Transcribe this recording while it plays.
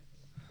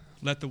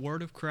Let the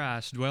word of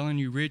Christ dwell in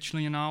you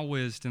richly in all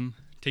wisdom,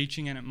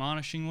 teaching and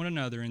admonishing one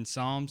another in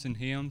psalms and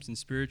hymns and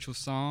spiritual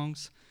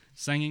songs,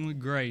 singing with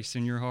grace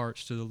in your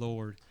hearts to the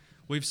Lord.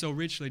 We've so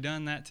richly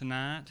done that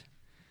tonight.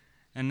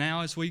 And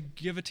now as we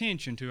give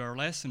attention to our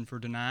lesson for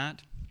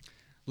tonight,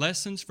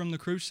 Lessons from the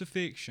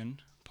Crucifixion,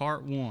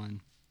 Part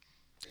 1.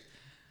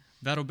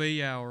 That'll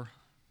be our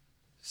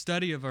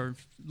study of our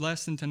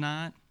lesson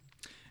tonight.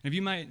 And if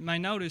you may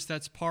notice,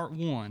 that's Part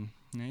 1.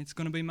 It's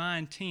going to be my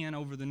intent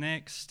over the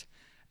next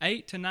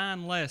 8 to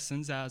 9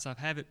 lessons, as I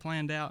have it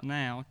planned out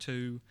now,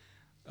 to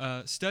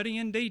study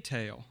in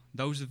detail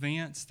those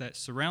events that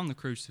surround the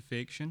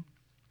crucifixion,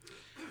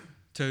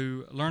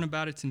 to learn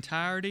about its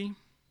entirety,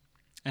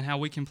 and how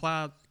we can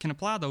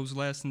apply those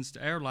lessons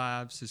to our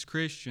lives as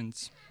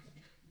Christians.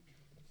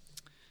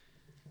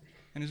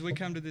 And as we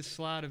come to this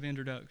slide of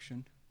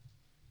introduction,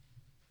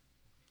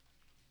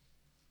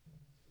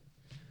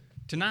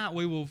 tonight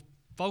we will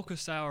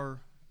focus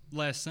our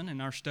lesson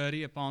and our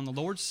study upon the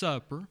Lord's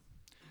Supper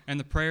and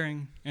the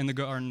prayer in the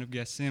Garden of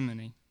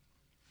Gethsemane.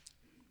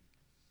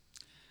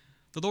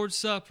 The Lord's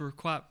Supper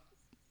quite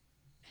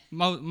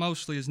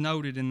mostly is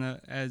noted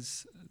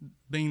as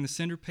being the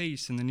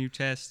centerpiece in the New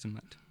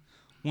Testament,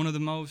 one of the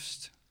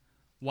most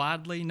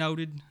widely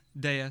noted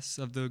deaths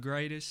of the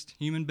greatest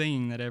human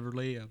being that ever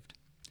lived.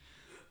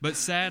 But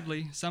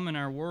sadly, some in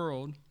our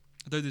world,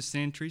 through the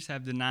centuries,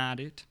 have denied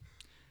it.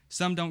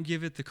 Some don't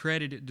give it the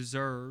credit it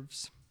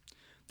deserves.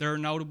 There are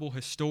notable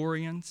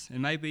historians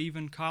and maybe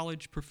even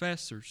college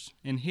professors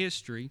in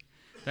history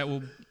that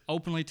will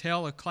openly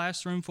tell a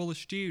classroom full of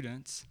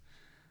students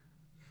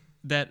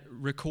that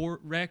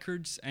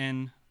records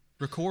and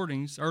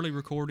early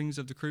recordings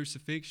of the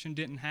crucifixion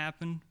didn't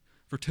happen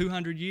for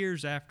 200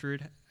 years after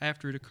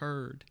it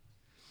occurred.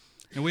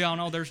 And we all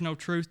know there's no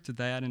truth to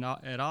that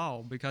at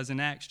all, because in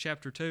Acts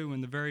chapter 2,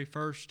 when the very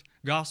first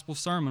gospel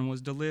sermon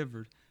was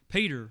delivered,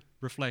 Peter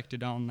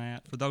reflected on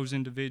that for those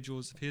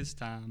individuals of his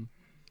time.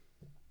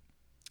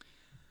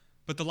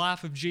 But the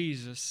life of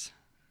Jesus,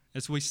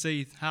 as we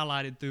see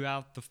highlighted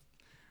throughout the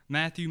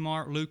Matthew,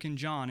 Mark, Luke, and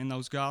John in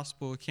those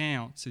gospel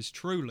accounts, is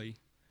truly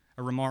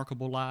a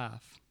remarkable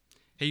life.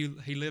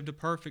 He lived a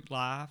perfect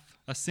life,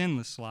 a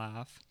sinless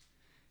life.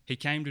 He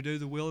came to do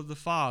the will of the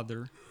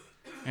Father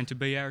and to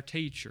be our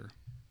teacher.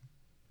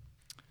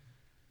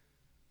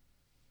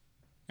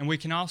 And we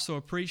can also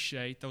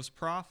appreciate those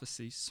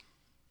prophecies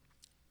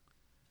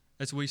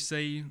as we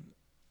see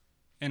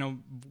in a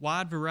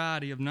wide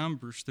variety of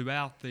numbers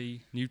throughout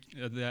the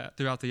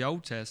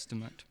Old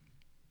Testament.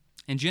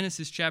 In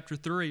Genesis chapter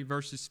 3,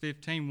 verses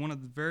 15, one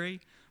of the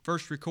very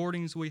first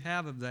recordings we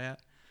have of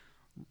that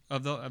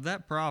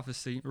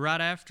prophecy,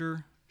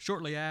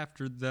 shortly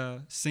after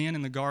the sin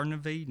in the Garden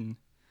of Eden,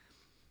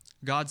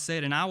 God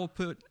said, "And I will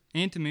put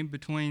enmity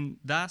between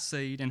thy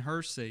seed and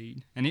her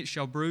seed, and it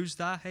shall bruise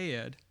thy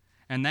head,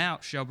 and thou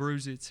shalt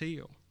bruise its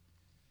heel."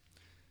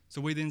 So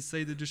we then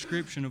see the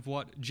description of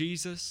what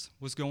Jesus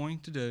was going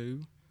to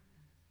do.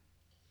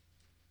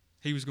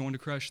 He was going to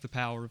crush the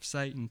power of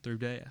Satan through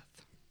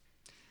death.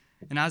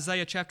 In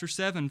Isaiah chapter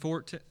 7,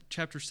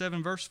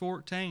 verse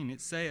 14,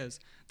 it says,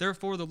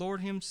 "Therefore the Lord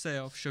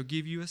himself shall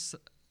give you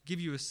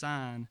a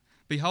sign.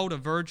 Behold, a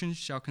virgin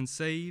shall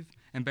conceive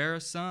and bear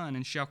a son,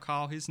 and shall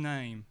call his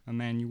name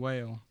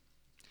Emmanuel."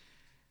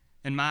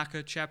 In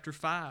Micah chapter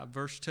 5,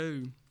 verse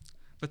 2,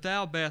 "But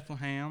thou,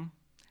 Bethlehem,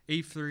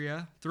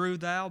 Ephraim, though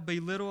thou be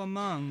little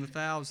among the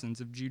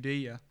thousands of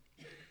Judea,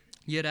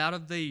 yet out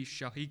of thee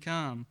shall he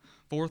come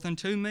forth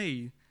unto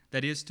me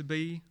that is to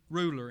be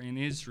ruler in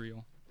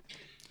Israel,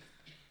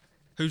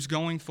 whose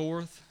going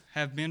forth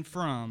have been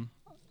from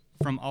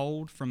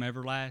old, from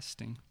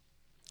everlasting."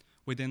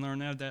 We then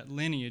learn of that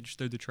lineage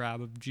through the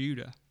tribe of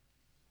Judah.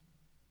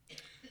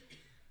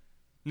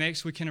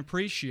 Next, we can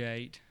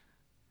appreciate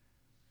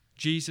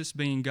Jesus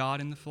being God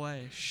in the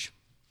flesh,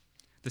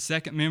 the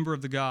second member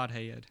of the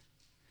Godhead.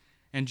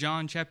 In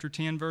John chapter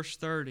 10, verse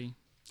 30,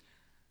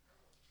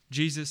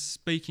 Jesus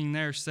speaking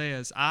there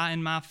says, "I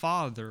and my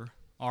Father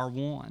are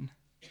one."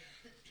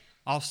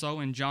 Also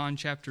in John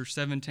chapter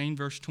 17,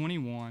 verse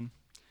 21,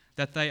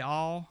 "That they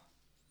all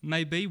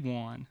may be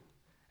one,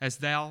 as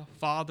thou,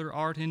 Father,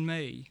 art in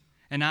me,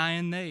 and I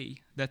in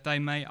thee, that they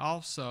may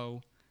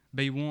also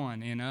be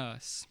one in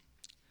us."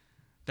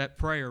 That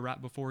prayer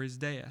right before his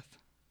death,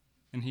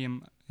 and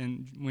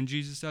when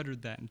Jesus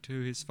uttered that to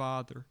his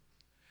Father.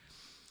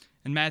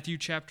 In Matthew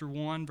chapter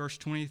 1, verse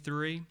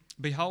 23,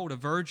 "Behold, a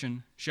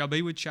virgin shall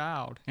be with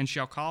child, and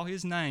shall call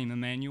his name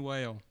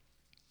Emmanuel,"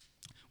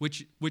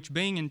 which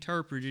being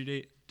interpreted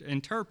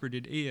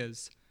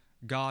is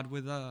God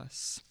with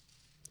us.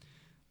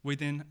 We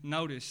then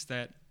notice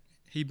that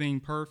he being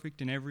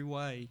perfect in every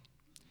way,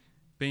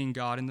 being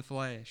God in the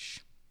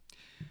flesh.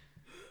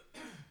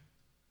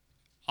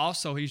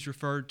 Also, he's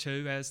referred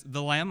to as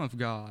the Lamb of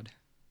God.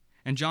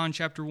 In John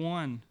chapter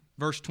 1,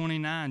 verse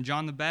 29,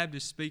 John the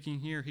Baptist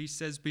speaking here, he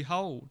says,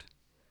 "Behold,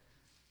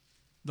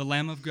 the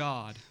Lamb of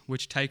God,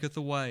 which taketh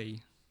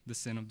away the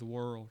sin of the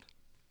world."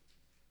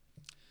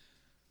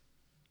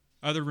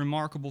 Other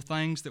remarkable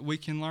things that we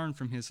can learn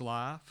from his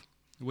life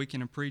we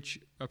can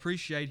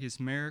appreciate his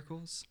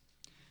miracles.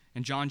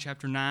 In John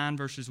chapter 9,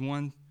 verses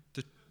 1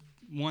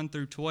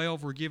 through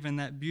 12, we're given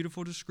that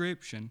beautiful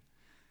description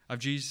of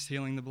Jesus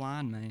healing the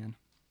blind man.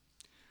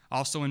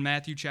 Also in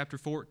Matthew chapter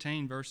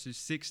 14, verses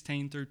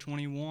 16 through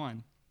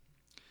 21,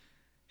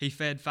 he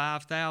fed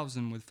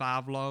 5,000 with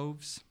 5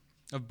 loaves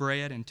of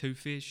bread and 2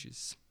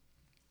 fishes.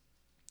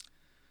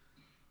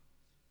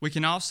 We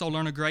can also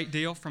learn a great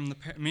deal from the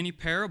many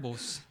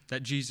parables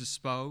that Jesus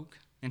spoke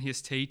in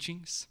his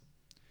teachings.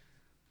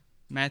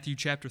 Matthew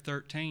chapter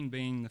 13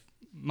 being the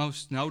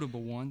most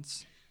notable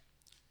ones.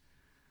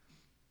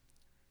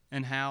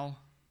 And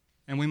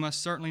we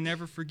must certainly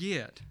never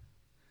forget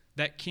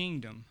that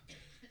kingdom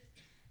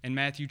in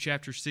Matthew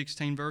chapter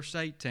 16 verse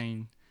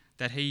 18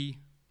 that he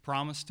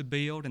promised to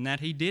build and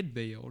that he did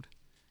build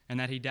and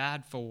that he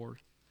died for,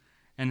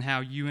 and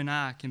how you and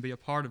I can be a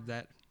part of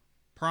that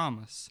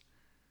promise.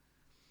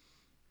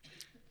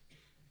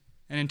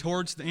 And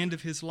towards the end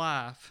of his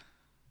life,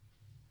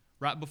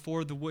 right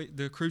before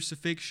the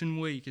crucifixion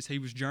week, as he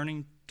was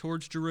journeying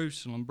towards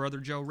Jerusalem, Brother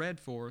Joe read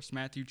for us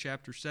Matthew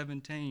chapter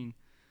 20,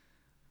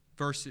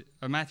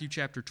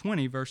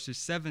 verses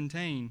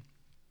 17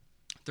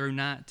 through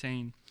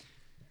 19.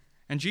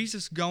 And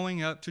Jesus,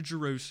 going up to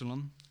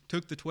Jerusalem,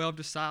 took the 12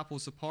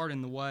 disciples apart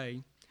in the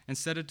way, and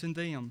said unto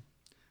them,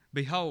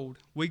 Behold,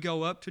 we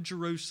go up to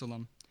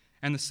Jerusalem,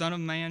 and the Son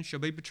of Man shall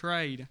be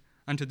betrayed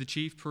unto the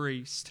chief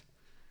priests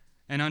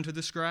and unto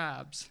the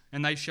scribes,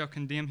 and they shall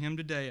condemn him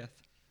to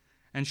death,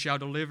 and shall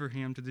deliver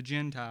him to the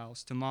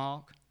Gentiles to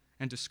mock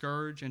and to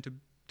scourge and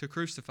to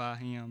crucify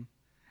him,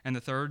 and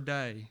the third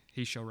day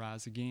he shall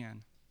rise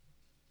again.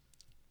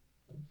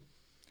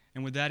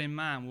 And with that in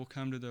mind, we'll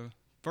come to the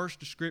first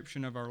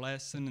description of our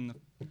lesson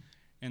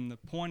and the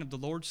point of the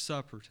Lord's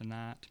Supper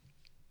tonight.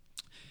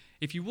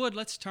 If you would,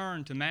 let's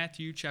turn to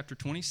Matthew chapter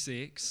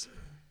 26.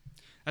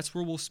 That's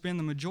where we'll spend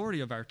the majority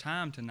of our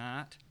time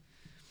tonight.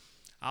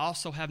 I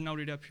also have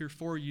noted up here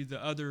for you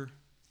the other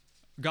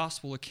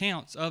gospel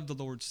accounts of the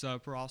Lord's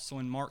Supper, also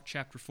in Mark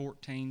chapter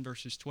 14,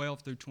 verses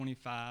 12 through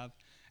 25,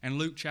 and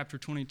Luke chapter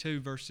 22,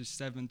 verses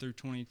 7 through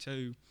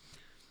 22.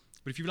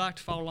 But if you'd like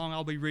to follow along,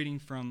 I'll be reading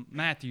from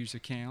Matthew's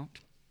account.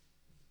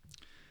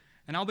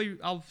 And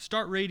I'll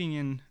start reading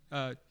in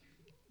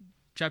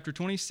chapter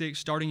 26,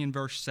 starting in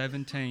verse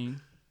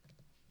 17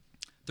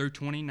 through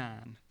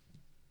 29.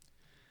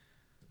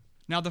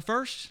 Now the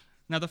first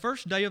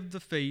day of the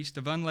feast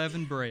of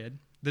unleavened bread,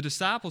 the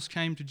disciples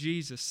came to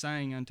Jesus,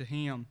 saying unto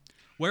him,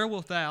 Where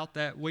wilt thou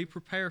that we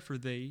prepare for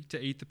thee to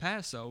eat the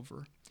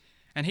Passover?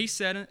 And he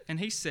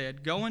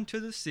said, Go into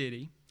the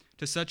city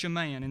to such a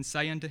man, and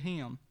say unto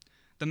him,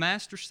 The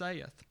Master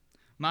saith,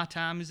 My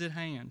time is at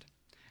hand,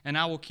 and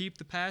I will keep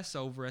the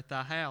Passover at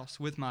thy house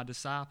with my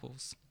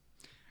disciples.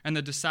 And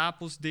the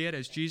disciples did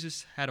as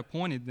Jesus had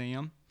appointed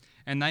them,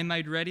 and they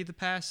made ready the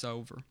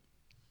Passover.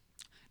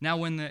 Now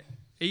when the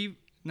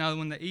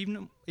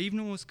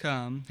evening was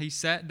come, he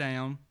sat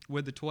down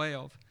with the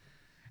 12.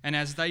 And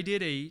as they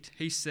did eat,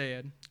 he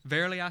said,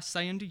 Verily I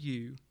say unto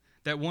you,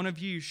 that one of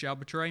you shall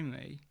betray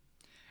me.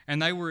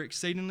 And they were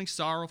exceedingly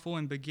sorrowful,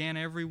 and began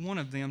every one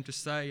of them to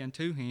say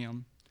unto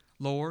him,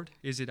 Lord,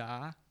 is it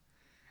I?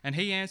 And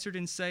he answered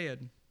and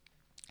said,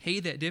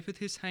 He that dippeth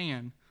his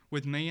hand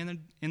with me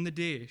in the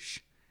dish,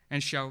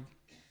 and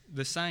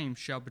the same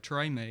shall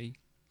betray me.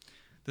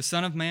 The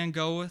Son of Man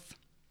goeth,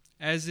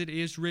 as it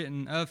is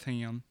written of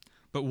him,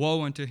 but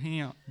woe unto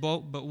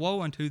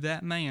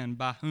that man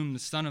by whom the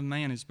Son of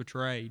Man is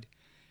betrayed.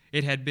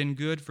 It had been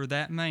good for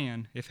that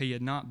man if he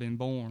had not been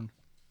born.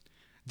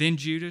 Then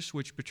Judas,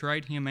 which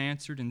betrayed him,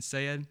 answered and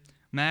said,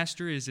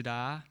 Master, is it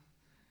I?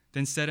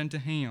 Then said unto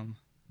him,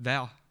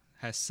 Thou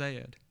hast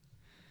said.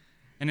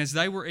 And as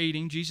they were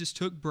eating, Jesus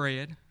took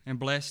bread, and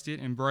blessed it,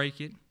 and brake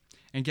it,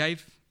 and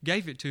gave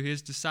it to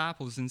his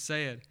disciples, and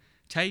said,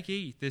 Take,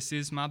 eat, this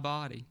is my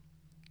body.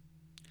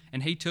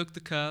 And he took the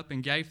cup,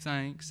 and gave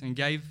thanks, and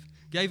gave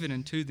it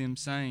unto them,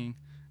 saying,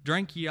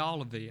 Drink ye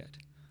all of it,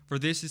 for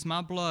this is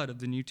my blood of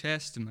the New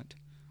Testament,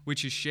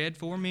 which is shed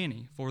for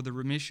many for the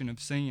remission of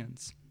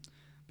sins.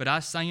 But I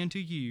say unto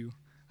you,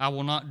 I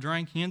will not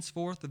drink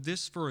henceforth of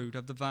this fruit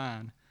of the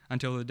vine,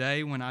 until the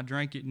day when I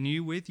drink it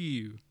new with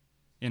you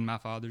in my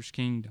Father's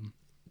kingdom.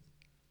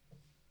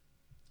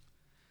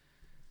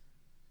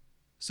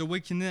 So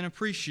we can then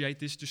appreciate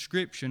this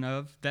description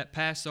of that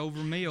Passover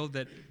meal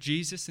that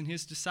Jesus and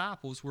his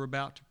disciples were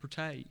about to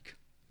partake.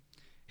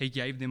 He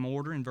gave them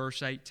order in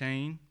verse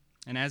 18,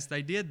 and as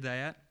they did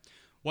that,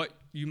 what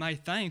you may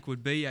think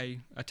would be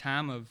a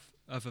time of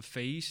a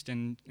feast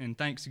and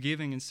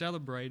thanksgiving and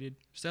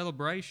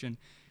celebration,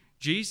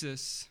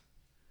 Jesus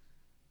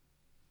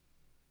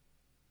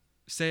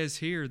says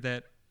here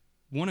that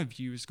one of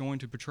you is going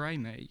to betray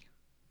me.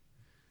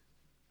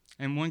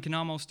 And one can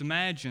almost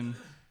imagine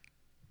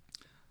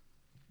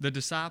the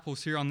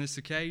disciples here on this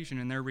occasion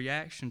and their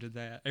reaction to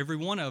that. Every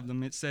one of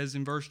them, it says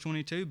in verse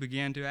 22,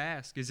 began to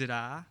ask, Is it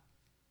I?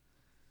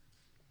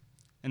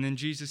 And then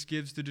Jesus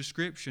gives the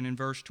description in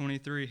verse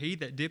 23, He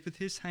that dippeth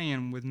his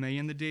hand with me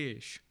in the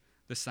dish,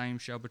 the same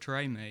shall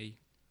betray me.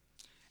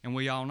 And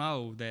we all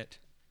know that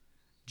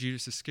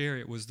Judas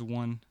Iscariot was the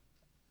one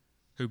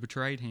who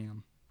betrayed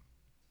him.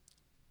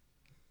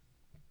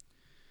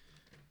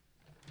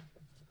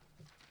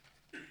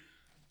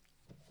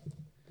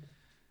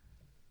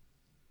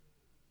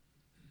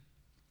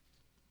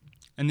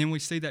 And then we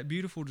see that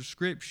beautiful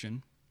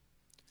description.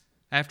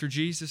 After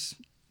Jesus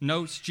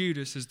notes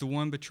Judas as the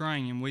one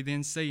betraying him, we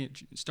then see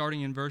it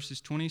starting in verses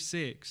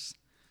 26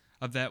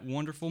 of that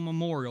wonderful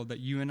memorial that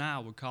you and I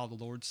would call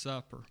the Lord's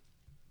Supper.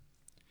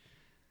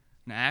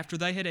 Now, after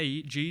they had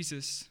eaten,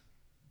 Jesus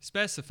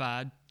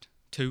specified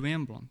two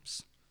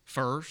emblems.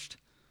 First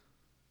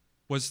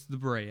was the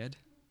bread,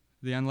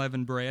 the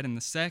unleavened bread, and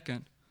the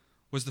second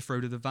was the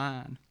fruit of the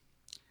vine.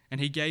 And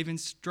he gave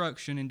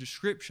instruction and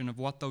description of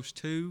what those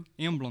two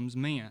emblems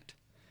meant.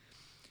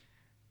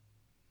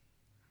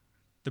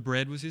 The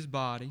bread was his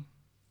body,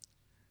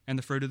 and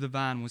the fruit of the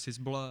vine was his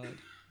blood.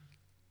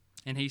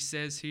 And he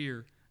says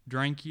here,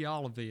 "Drink ye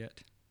all of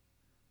it,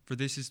 for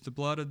this is the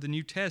blood of the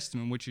New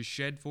Testament, which is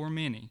shed for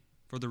many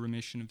for the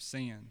remission of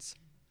sins."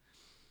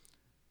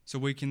 So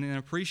we can then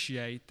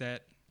appreciate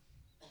that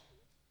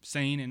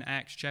scene in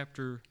Acts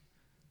chapter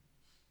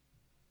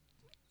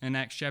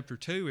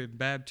 2 of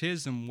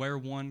baptism, where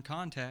one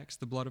contacts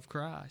the blood of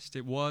Christ.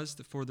 It was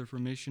for the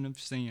remission of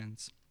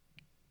sins.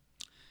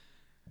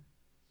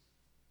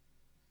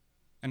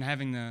 And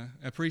having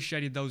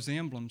appreciated those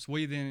emblems,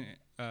 we then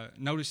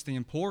notice the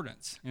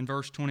importance in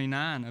verse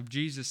 29 of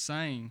Jesus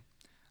saying,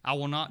 "I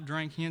will not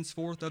drink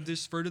henceforth of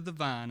this fruit of the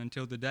vine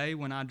until the day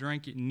when I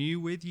drink it new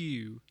with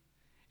you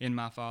in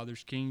my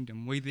Father's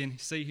kingdom." We then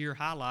see here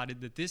highlighted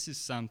that this is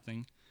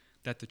something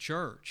that the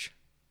church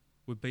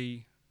would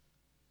be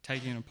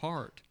taking a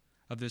part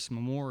of this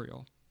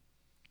memorial.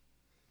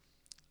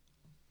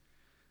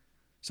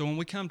 So when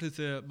we come to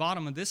the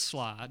bottom of this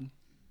slide,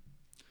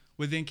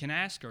 we then can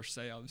ask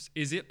ourselves,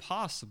 is it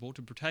possible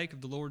to partake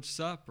of the Lord's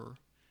Supper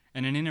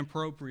in an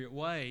inappropriate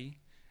way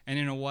and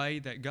in a way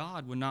that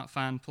God would not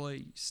find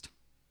pleased?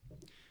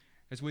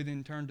 As we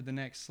then turn to the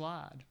next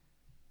slide,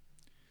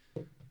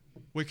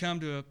 we come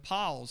to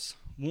Paul's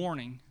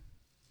warning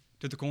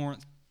to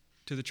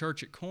the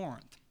church at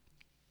Corinth.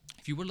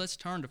 If you would, let's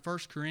turn to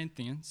 1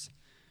 Corinthians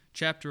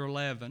chapter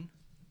 11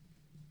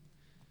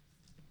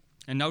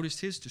 and notice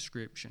his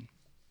description.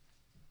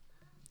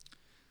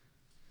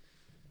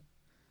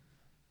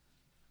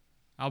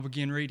 I'll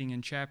begin reading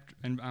in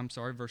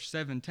verse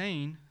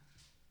 17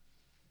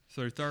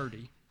 through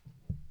 30.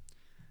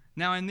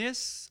 Now in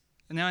this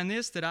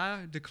that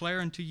I declare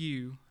unto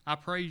you, I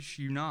praise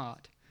you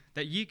not,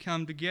 that ye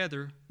come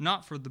together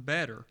not for the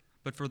better,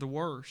 but for the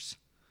worse.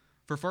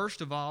 For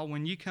first of all,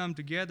 when ye come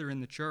together in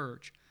the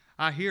church,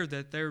 I hear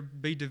that there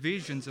be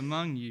divisions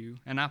among you,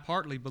 and I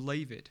partly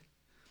believe it.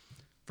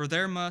 For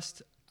there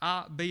must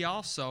be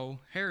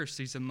also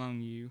heresies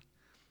among you,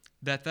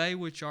 that they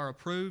which are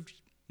approved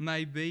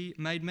may be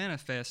made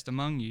manifest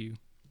among you.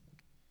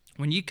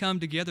 When ye come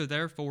together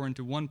therefore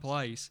into one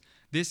place,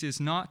 this is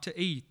not to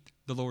eat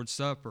the Lord's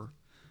Supper.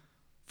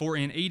 For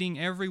in eating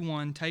every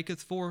one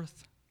taketh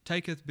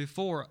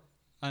before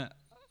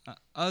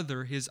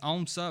other his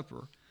own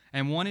supper,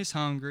 and one is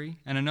hungry,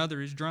 and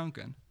another is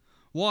drunken.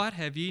 What,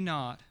 have ye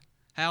not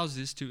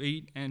houses to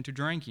eat and to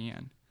drink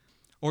in?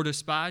 Or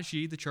despise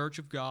ye the church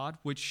of God,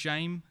 which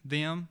shame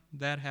them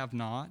that have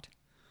not?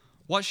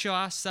 What shall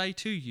I say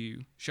to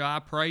you? Shall I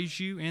praise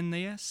you in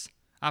this?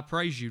 I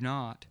praise you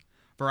not.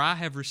 For I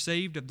have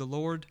received of the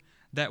Lord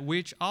that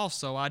which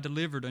also I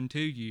delivered unto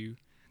you,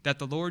 that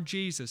the Lord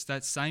Jesus,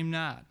 that same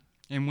night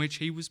in which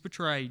he was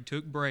betrayed,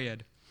 took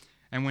bread.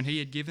 And when he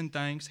had given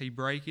thanks, he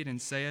brake it and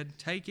said,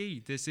 Take,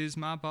 eat, this is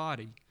my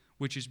body,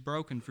 which is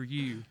broken for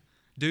you.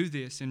 Do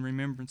this in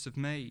remembrance of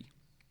me.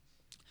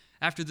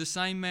 After the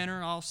same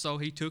manner also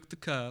he took the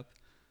cup,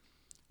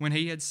 when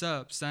he had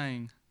supped,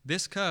 saying,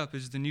 This cup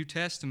is the New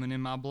Testament in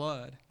my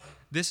blood.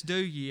 This do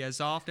ye as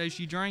oft as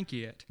ye drink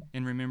it,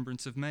 in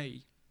remembrance of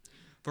me.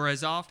 For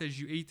as oft as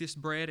you eat this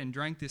bread and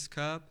drink this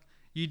cup,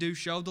 ye do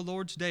show the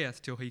Lord's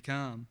death till he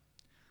come.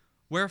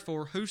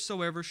 Wherefore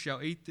whosoever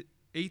shall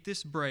eat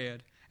this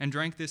bread and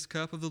drink this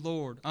cup of the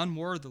Lord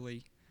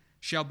unworthily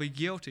shall be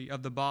guilty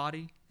of the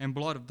body and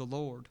blood of the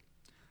Lord.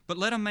 But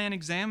let a man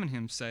examine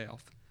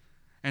himself,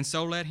 and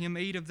so let him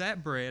eat of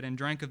that bread and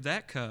drink of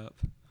that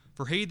cup.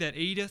 For he that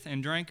eateth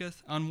and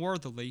drinketh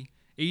unworthily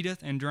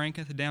eateth and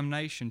drinketh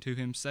damnation to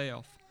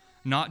himself,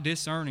 not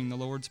discerning the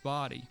Lord's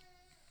body.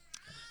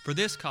 For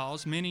this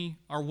cause many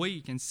are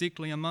weak and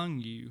sickly among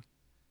you,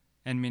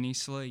 and many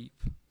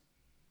sleep.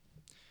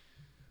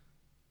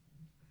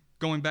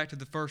 Going back to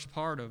the first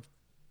part of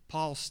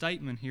Paul's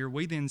statement here,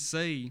 we then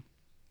see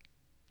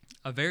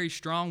a very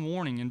strong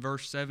warning in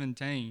verse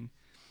 17.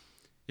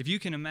 If you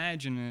can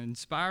imagine an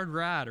inspired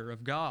writer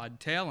of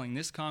God telling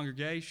this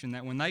congregation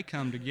that when they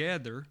come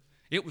together,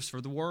 it was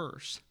for the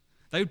worse.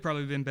 They would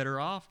probably have been better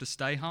off to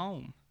stay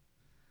home.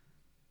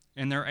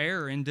 And their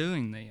error in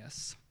doing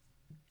this.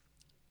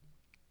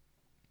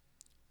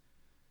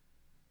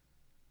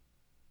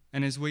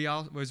 And as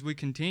we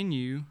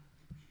continue,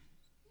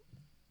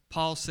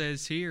 Paul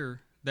says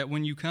here that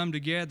when you come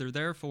together,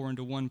 therefore,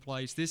 into one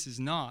place, this is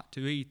not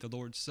to eat the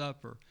Lord's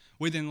Supper.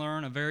 We then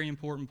learn a very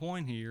important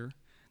point here,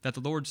 that the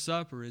Lord's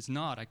Supper is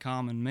not a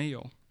common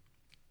meal.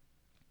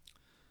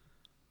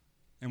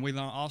 And we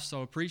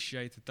also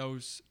appreciate that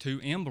those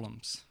two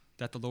emblems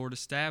that the Lord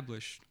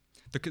established,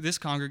 this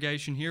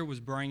congregation here was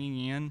bringing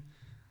in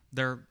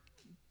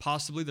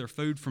possibly their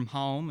food from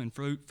home and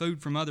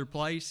food from other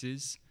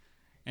places,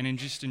 and in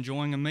just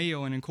enjoying a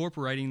meal and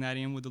incorporating that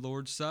in with the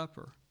Lord's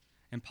Supper.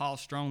 And Paul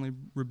strongly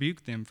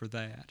rebuked them for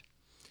that.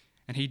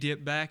 And he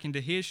dipped back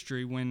into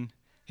history when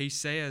he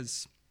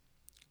says,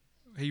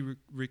 he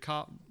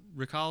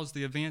recalls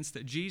the events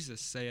that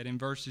Jesus said in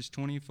verses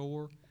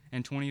 24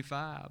 and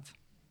 25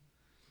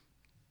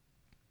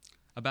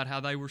 about how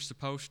they were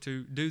supposed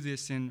to do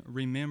this in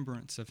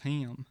remembrance of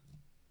him.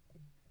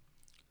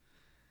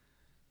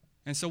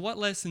 And so what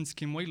lessons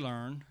can we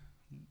learn?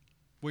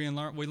 We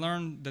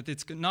learn that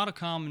it's not a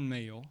common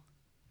meal,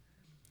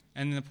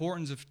 and the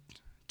importance of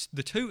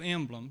the two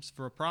emblems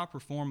for a proper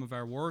form of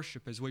our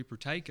worship as we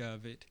partake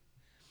of it.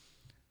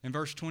 In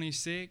verse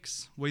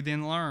 26, we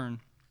then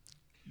learn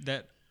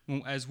that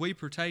as we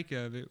partake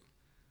of it,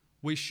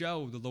 we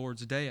show the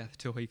Lord's death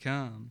till he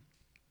come.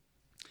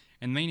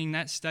 And meaning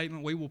that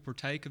statement, we will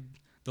partake of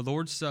the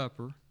Lord's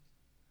Supper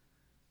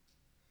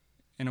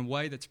in a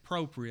way that's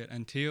appropriate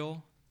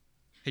until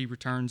he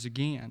returns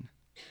again.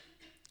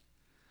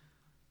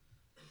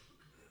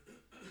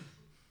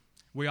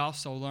 We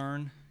also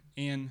learn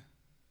in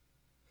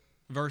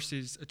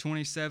verses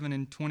 27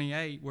 and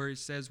 28 where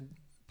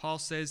Paul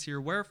says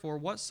here, "Wherefore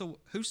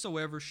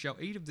whosoever shall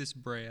eat of this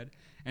bread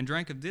and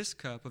drink of this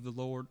cup of the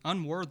Lord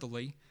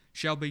unworthily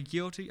shall be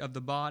guilty of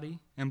the body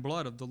and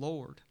blood of the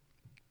Lord.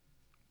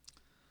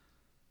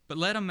 But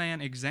let a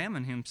man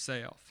examine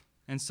himself,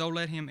 and so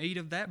let him eat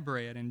of that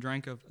bread and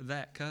drink of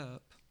that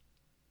cup."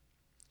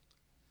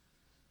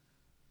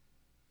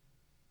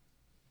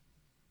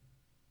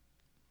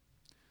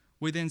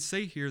 We then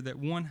see here that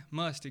one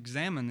must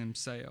examine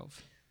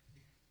themselves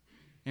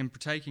in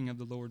partaking of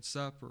the Lord's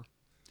Supper.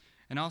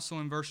 And also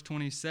in verse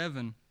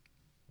 27,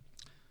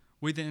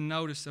 we then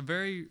notice a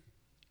very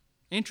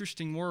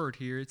interesting word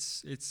here.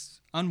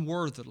 It's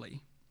unworthily.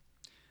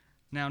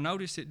 Now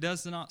notice it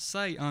does not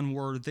say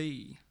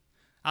unworthy.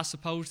 I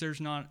suppose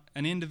there's not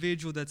an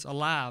individual that's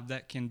alive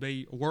that can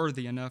be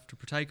worthy enough to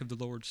partake of the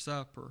Lord's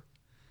Supper.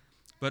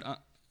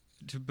 But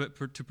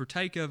to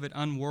partake of it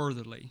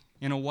unworthily,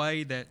 in a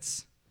way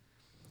that's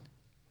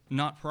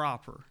not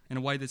proper, in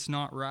a way that's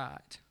not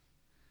right.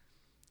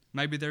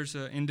 Maybe there's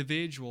an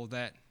individual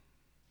that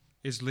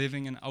is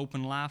living an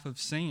open life of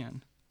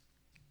sin,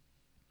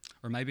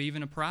 or maybe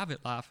even a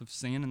private life of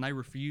sin, and they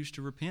refuse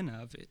to repent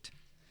of it.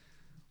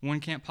 One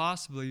can't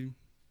possibly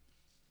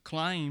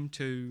claim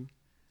to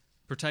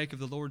partake of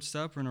the Lord's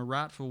Supper in a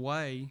rightful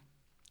way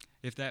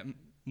if that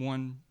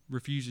one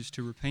refuses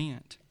to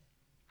repent.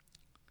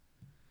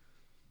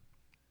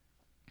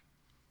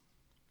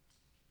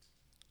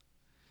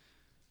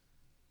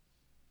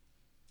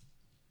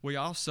 We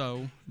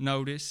also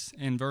notice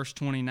in verse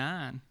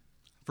 29,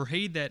 "For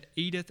he that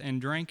eateth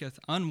and drinketh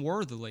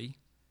unworthily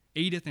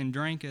eateth and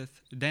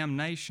drinketh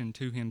damnation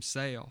to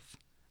himself,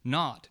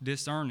 not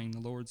discerning the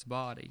Lord's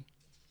body."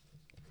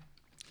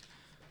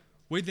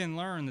 We then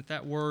learn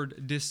that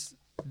word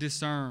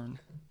discern,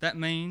 that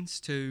means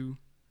to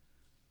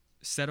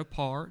set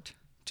apart,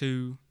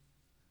 to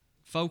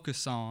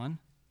focus on.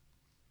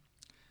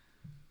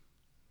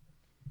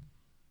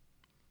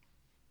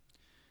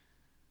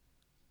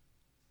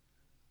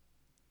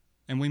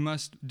 And we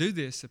must do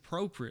this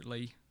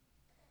appropriately,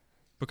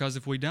 because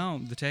if we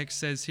don't, the text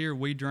says here,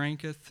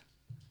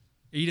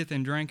 eateth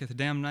and drinketh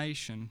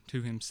damnation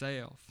to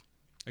himself.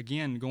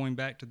 Again, going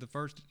back to the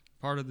first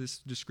part of this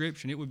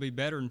description, it would be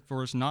better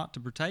for us not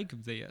to partake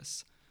of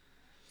this.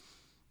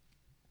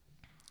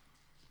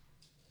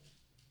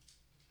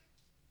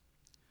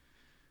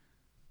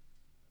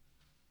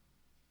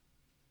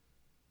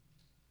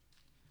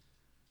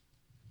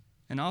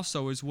 And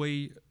also, as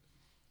we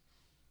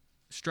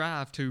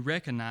strive to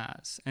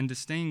recognize and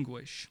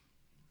distinguish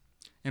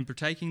in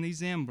partaking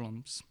these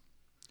emblems,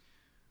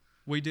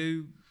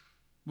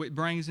 it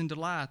brings into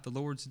light the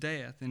Lord's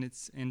death in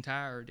its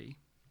entirety,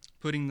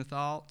 putting the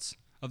thoughts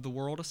of the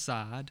world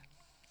aside,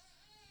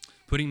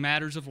 putting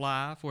matters of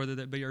life, whether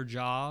that be our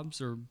jobs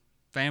or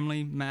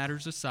family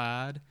matters,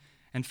 aside,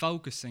 and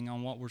focusing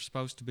on what we're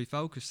supposed to be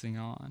focusing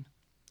on.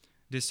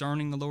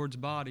 Discerning the Lord's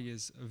body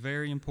is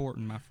very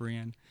important, my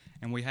friend,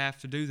 and we have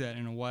to do that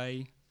in a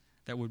way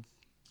that would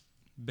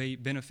be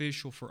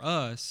beneficial for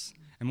us,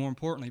 and more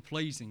importantly,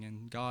 pleasing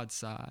in God's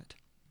sight.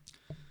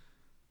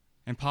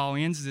 And Paul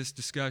ends this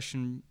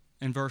discussion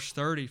in verse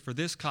 30, "For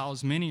this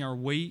cause many are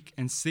weak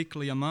and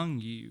sickly among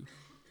you."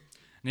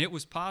 And it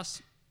was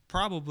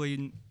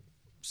probably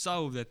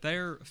so that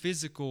their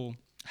physical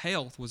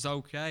health was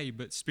okay,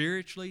 but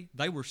spiritually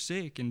they were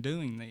sick in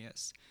doing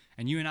this.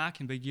 And you and I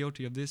can be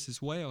guilty of this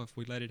as well if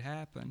we let it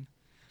happen.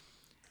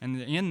 And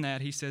in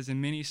that, he says,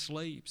 "and many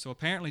sleep." So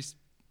apparently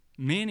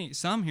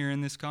some here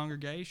in this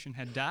congregation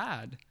had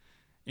died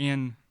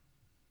in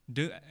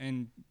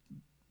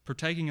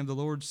partaking of the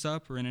Lord's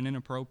Supper in an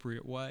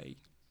inappropriate way.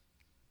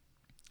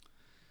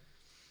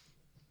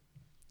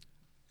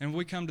 And when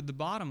we come to the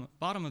bottom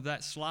of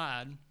that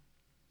slide,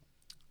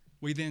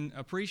 we then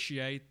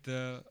appreciate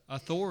the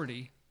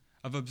authority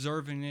of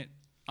observing it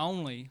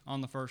only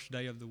on the first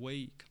day of the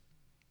week.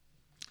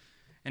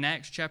 In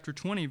Acts chapter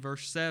 20,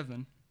 verse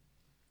 7,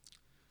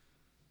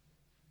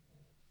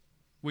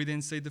 we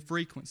then see the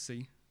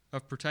frequency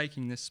of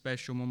partaking this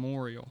special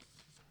memorial.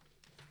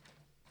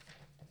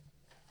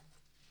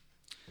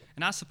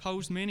 And I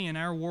suppose many in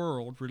our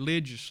world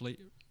religiously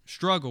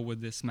struggle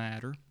with this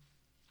matter,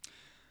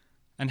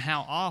 and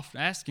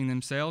asking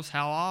themselves,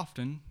 how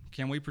often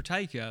can we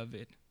partake of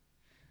it?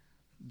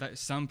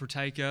 Some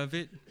partake of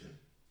it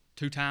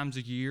 2 times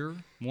a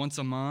year, once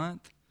a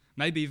month,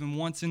 maybe even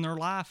once in their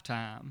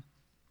lifetime.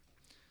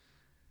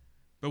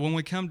 But when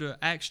we come to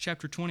Acts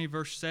chapter 20,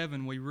 verse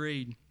 7, we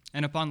read,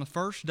 "And upon the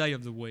first day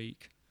of the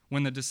week,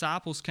 when the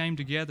disciples came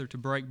together to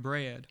break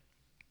bread,"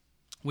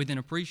 we then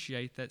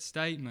appreciate that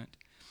statement.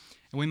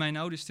 And we may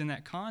notice in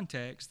that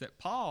context that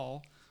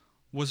Paul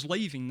was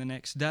leaving the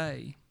next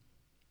day.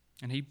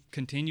 And he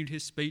continued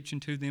his speech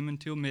unto them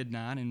until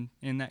midnight, and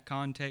in that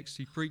context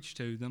he preached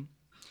to them.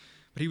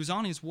 But he was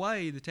on his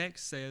way, the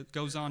text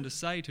goes on to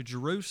say, to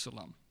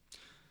Jerusalem.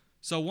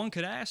 So one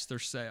could ask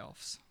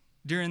themselves,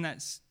 during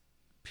that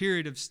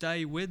period of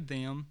stay with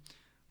them,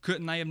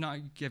 couldn't they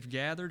have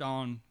gathered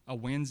on a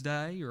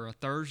Wednesday or a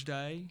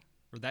Thursday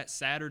or that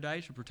Saturday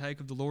to partake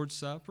of the Lord's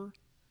Supper?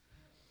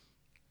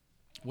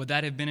 Would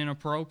that have been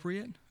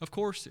inappropriate? Of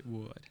course it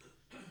would.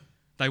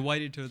 They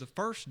waited till the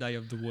first day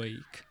of the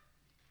week,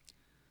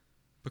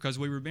 because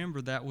we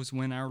remember that was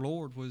when our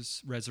Lord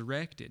was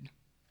resurrected.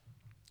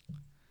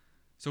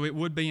 So it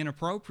would be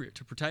inappropriate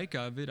to partake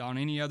of it on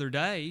any other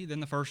day than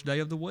the first day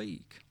of the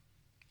week.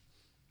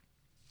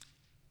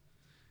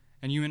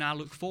 And you and I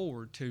look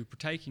forward to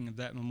partaking of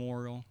that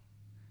memorial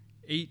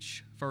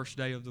each first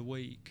day of the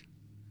week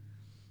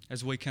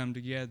as we come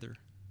together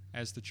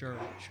as the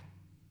church.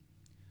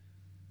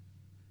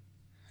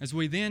 As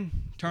we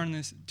then turn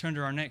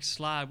to our next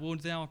slide, we'll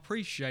now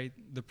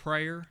appreciate the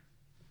prayer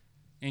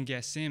in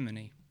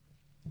Gethsemane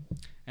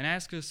and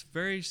ask us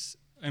very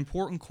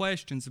important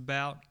questions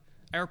about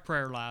our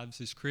prayer lives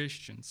as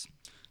Christians.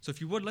 So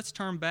if you would, let's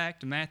turn back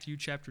to Matthew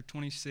chapter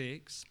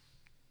 26.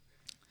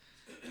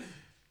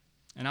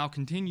 And I'll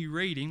continue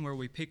reading where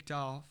we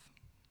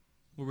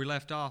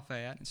left off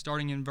at,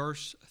 starting in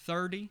verse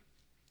 30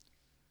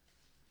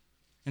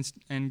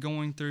 and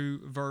going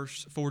through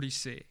verse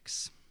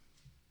 46.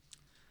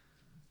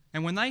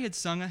 "And when they had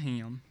sung a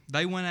hymn,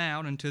 they went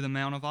out unto the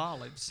Mount of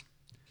Olives.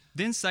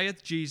 Then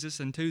saith Jesus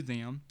unto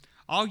them,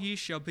 All ye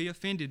shall be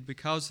offended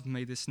because of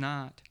me this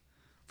night.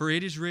 For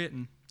it is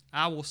written,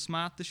 I will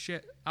smite the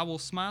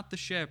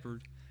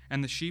shepherd,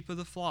 and the sheep of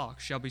the flock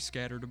shall be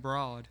scattered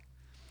abroad.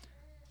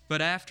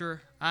 But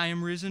after I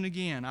am risen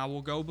again, I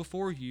will go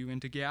before you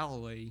into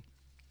Galilee.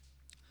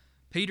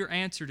 Peter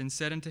answered and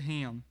said unto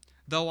him,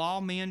 Though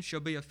all men shall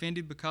be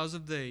offended because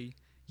of thee,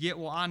 yet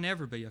will I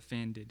never be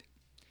offended.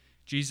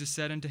 Jesus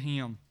said unto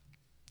him,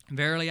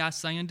 Verily I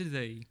say unto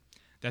thee,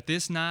 that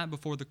this night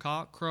before the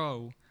cock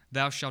crow,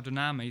 thou shalt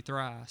deny me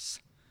thrice.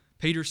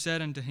 Peter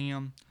said unto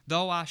him,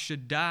 Though I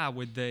should die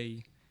with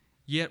thee,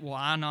 yet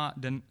I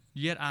not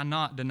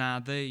deny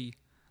thee.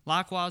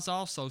 Likewise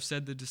also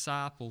said the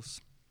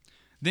disciples.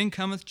 Then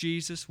cometh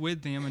Jesus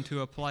with them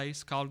into a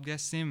place called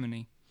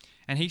Gethsemane,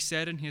 and he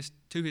said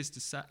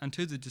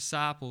unto the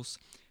disciples,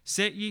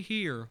 Sit ye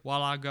here,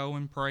 while I go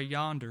and pray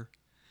yonder.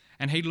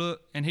 And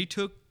he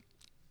took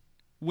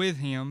with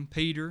him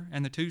Peter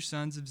and the 2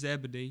 sons of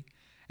Zebedee,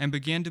 and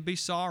began to be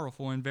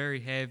sorrowful and very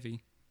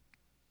heavy.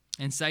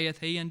 And saith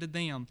he unto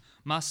them,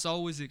 My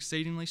soul is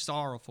exceedingly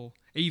sorrowful,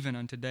 even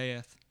unto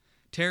death.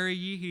 Tarry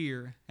ye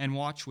here, and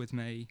watch with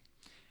me.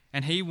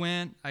 And he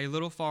went a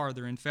little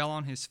farther, and fell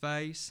on his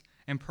face,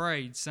 and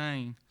prayed,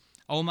 saying,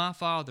 O my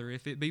Father,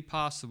 if it be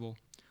possible,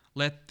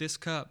 let this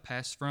cup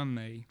pass from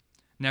me.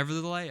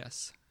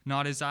 Nevertheless,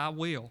 not as I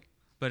will,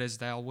 but as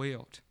thou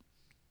wilt.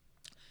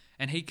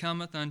 And he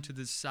cometh unto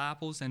the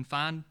disciples, and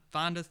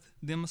findeth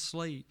them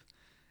asleep,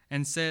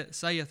 and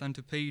saith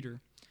unto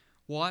Peter,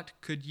 What,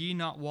 could ye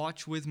not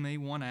watch with me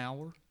 1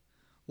 hour?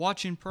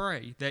 Watch and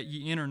pray, that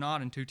ye enter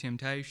not into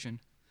temptation.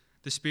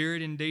 The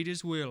spirit indeed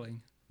is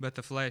willing, but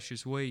the flesh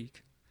is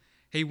weak.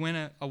 He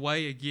went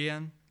away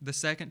again the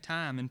second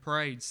time, and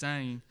prayed,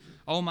 saying,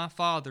 O my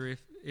Father,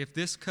 if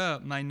this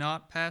cup may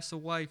not pass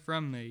away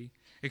from me,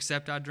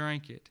 except I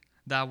drink it,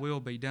 thy will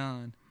be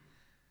done.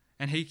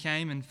 And he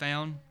came and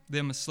found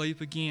them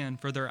asleep again,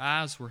 for their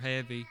eyes were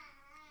heavy.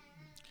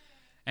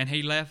 And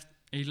he left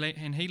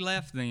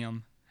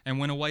them, and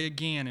went away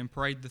again, and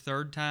prayed the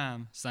 3rd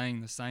time,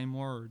 saying the same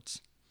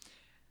words.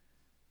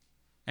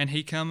 And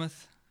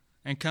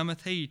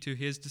cometh he to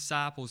his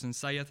disciples, and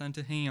saith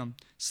unto him,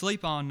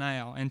 Sleep on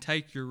now, and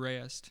take your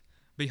rest.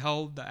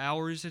 Behold, the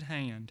hour is at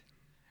hand,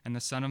 and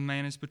the Son of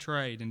Man is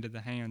betrayed into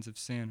the hands of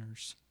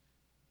sinners.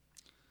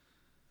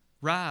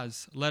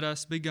 Rise, let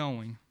us be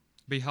going.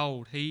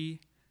 Behold,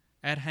 he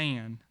at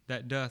hand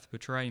that doth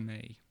betray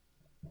me.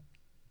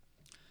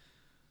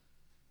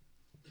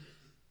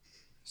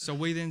 So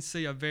we then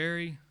see a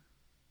very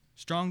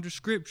strong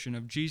description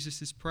of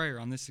Jesus' prayer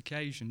on this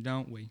occasion,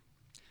 don't we?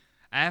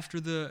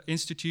 After the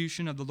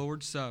institution of the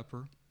Lord's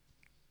Supper,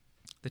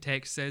 the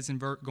text says,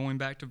 going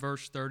back to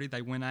verse 30,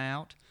 they went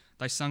out,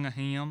 they sung a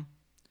hymn,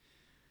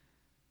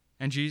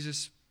 and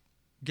Jesus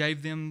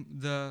gave them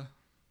the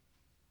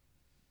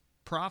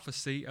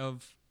prophecy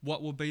of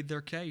what will be their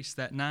case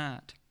that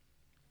night.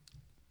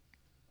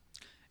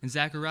 In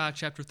Zechariah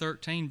chapter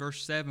 13,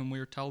 verse 7, we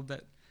are told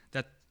that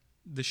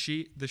the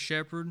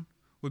shepherd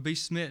would be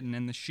smitten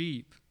and the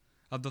sheep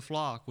of the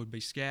flock would be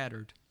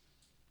scattered.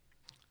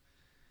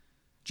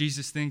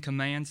 Jesus then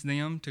commands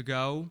them to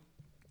go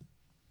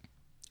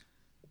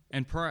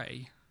and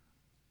pray.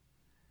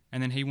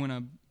 And then he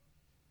went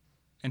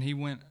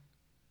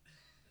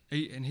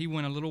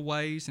a little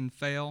ways and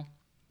fell.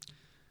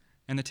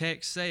 And the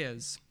text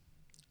says,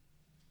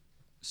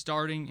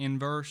 starting in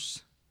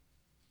verse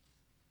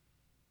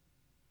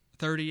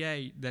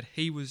 38, that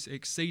he was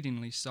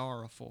exceedingly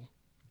sorrowful.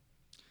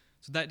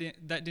 So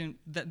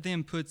that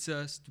then puts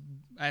us to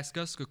ask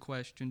us a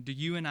question. Do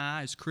you and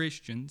I as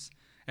Christians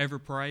ever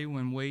pray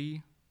when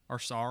we are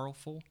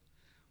sorrowful?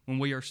 When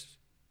we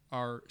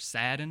are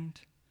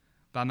saddened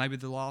by maybe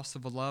the loss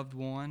of a loved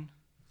one?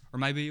 Or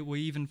maybe we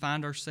even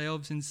find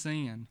ourselves in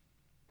sin?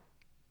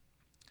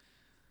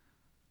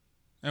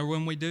 Or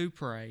when we do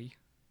pray,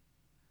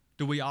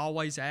 do we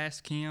always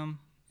ask Him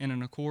in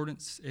an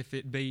accordance if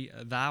it be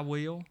Thy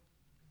will?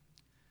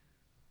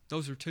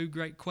 Those are two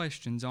great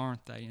questions,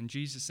 aren't they? And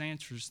Jesus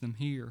answers them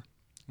here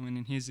and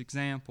in His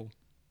example.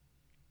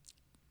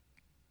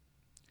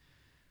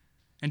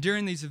 And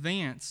during these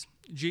events,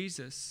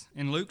 Jesus,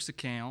 in Luke's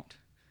account,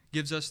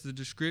 gives us the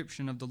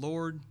description of the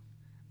Lord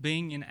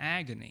being in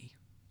agony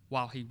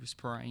while He was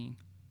praying.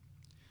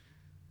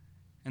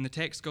 And the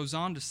text goes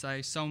on to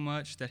say so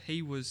much that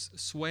He was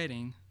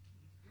sweating,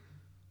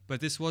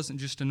 but this wasn't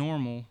just a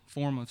normal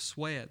form of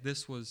sweat.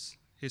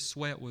 His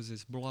sweat was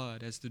His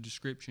blood, as the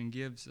description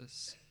gives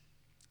us.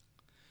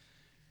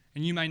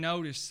 And you may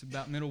notice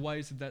about middle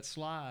ways of that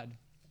slide,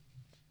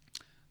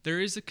 there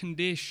is a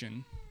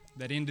condition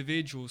that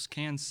individuals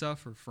can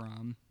suffer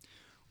from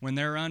when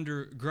they're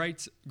under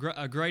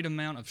a great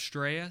amount of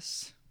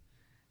stress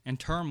and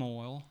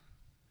turmoil,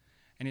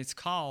 and it's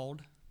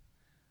called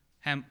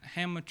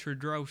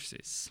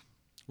hematidrosis,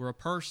 where a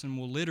person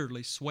will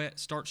literally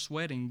start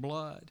sweating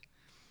blood.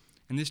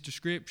 And this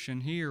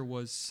description here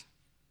was,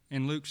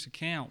 in Luke's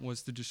account,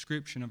 was the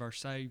description of our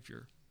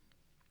Savior.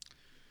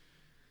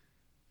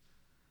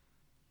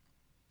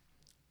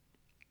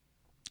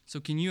 So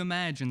can you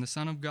imagine the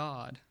Son of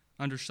God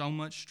under so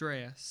much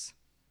stress?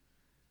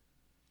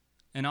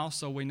 And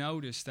also we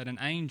notice that an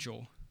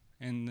angel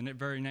in the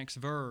very next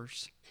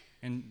verse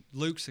in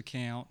Luke's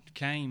account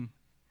came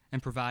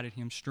and provided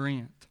him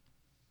strength.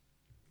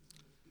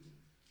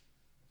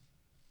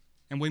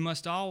 And we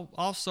must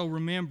also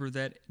remember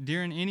that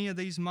during any of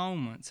these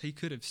moments, he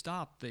could have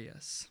stopped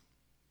this.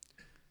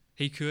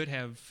 He could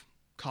have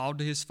called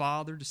to his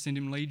Father to send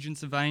him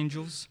legions of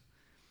angels.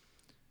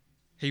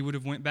 He would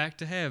have went back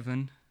to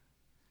heaven,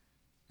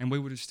 and we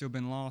would have still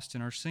been lost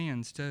in our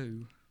sins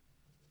too.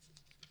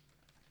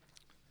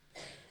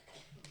 And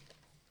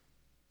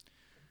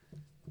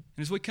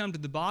as we come to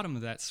the bottom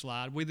of that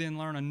slide, we then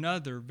learn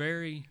another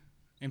very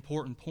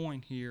important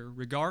point here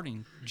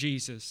regarding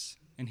Jesus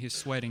and His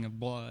sweating of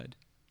blood.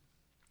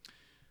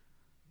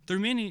 Through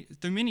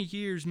many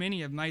years,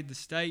 many have made the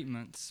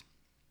statements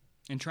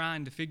in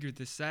trying to figure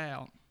this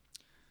out.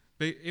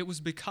 But it was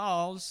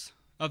because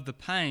of the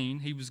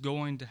pain He was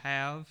going to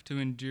have to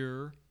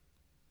endure.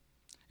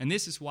 And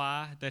this is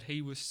why that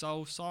He was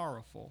so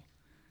sorrowful,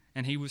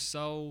 and He was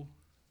so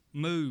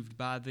moved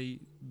by the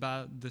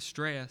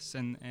stress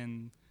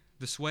and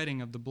the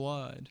sweating of the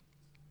blood.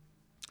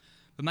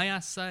 But may I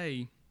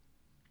say,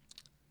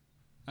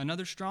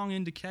 another strong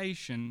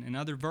indication in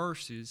other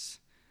verses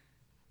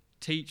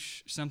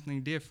teach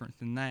something different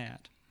than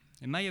that.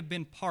 It may have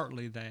been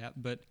partly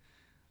that, but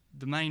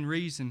the main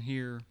reason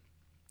here,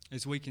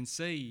 as we can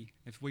see,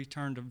 if we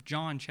turn to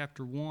John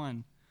chapter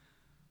 1,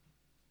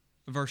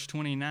 verse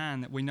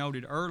 29 that we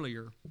noted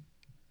earlier,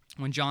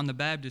 when John the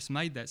Baptist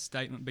made that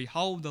statement,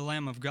 "Behold the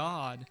Lamb of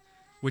God,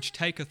 which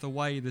taketh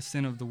away the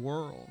sin of the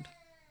world."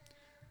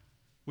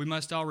 We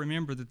must all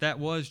remember that that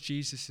was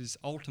Jesus'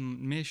 ultimate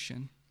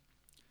mission,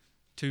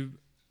 to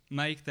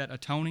make that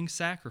atoning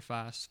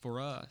sacrifice for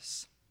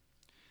us.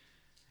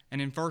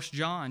 And in 1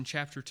 John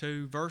chapter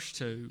 2, verse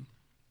 2,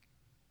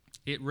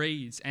 it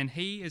reads, "And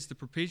He is the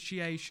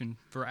propitiation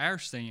for our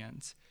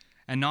sins,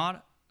 and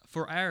not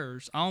for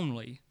ours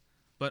only,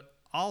 but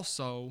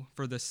also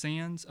for the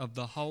sins of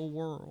the whole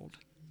world."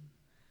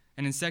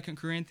 And in 2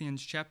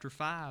 Corinthians chapter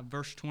 5,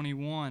 verse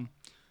 21,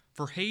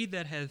 For he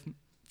that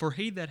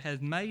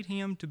hath made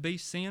Him to be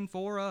sin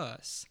for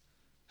us,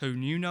 who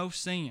knew no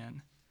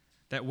sin,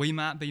 that we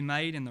might be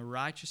made in the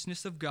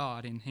righteousness of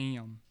God in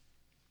Him."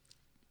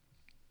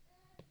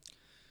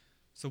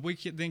 So we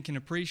then can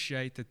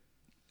appreciate that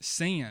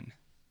sin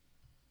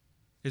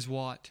is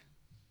what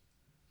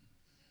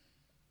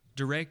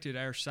directed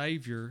our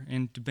Savior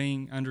into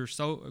being under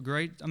so a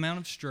great amount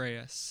of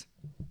stress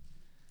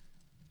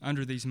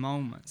under these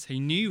moments. He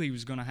knew he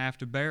was going to have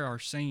to bear our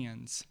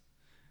sins.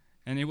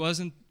 And it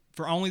wasn't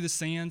for only the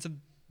sins of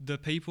the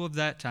people of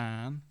that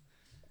time,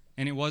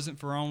 and it wasn't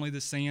for only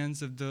the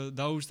sins of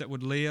those that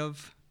would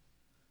live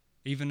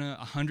even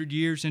 100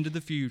 years into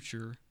the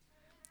future.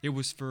 It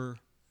was for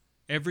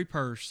every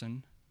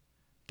person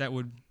that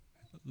would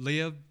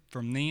live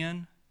from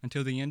then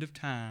until the end of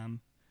time,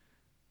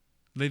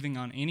 living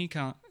on any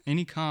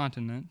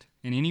continent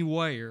and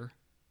anywhere,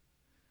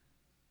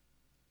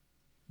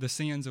 the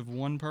sins of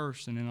one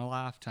person in a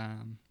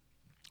lifetime.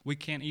 We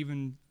can't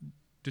even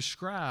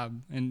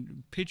describe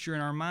and picture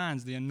in our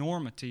minds the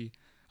enormity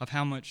of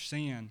how much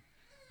sin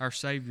our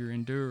Savior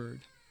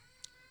endured.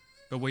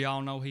 But we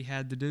all know He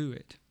had to do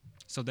it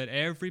so that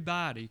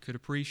everybody could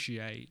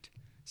appreciate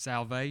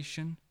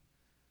salvation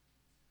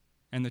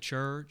and the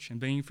church and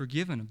being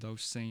forgiven of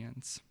those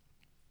sins.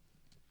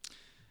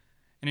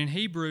 And in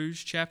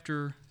Hebrews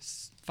chapter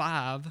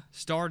 5,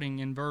 starting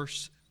in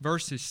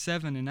verses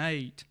 7 and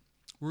 8,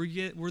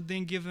 we're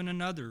then given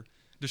another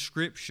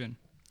description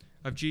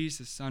of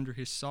Jesus under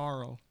His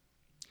sorrow.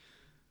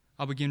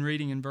 I'll begin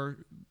reading in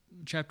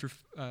chapter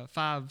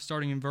 5,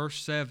 starting in verse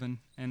 7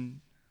 and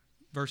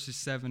verses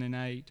 7 and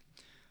 8.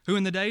 Who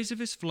in the days of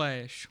His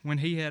flesh, when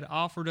He had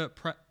offered up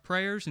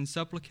prayers and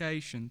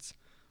supplications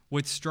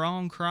with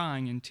strong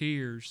crying and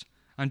tears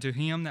unto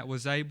Him that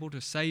was able to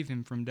save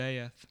him from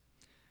death,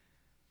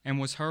 and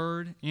was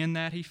heard in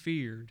that he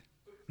feared,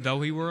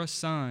 though he were a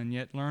son,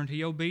 yet learned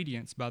he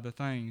obedience by the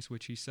things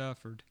which he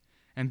suffered.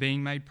 And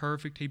being made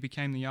perfect, he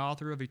became the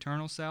author of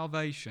eternal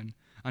salvation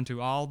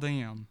unto all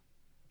them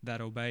that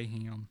obey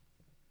him.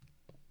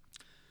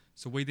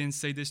 So we then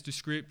see this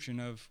description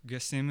of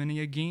Gethsemane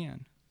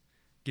again,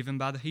 given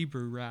by the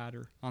Hebrew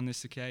writer on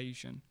this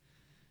occasion.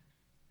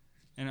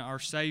 And our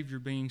Savior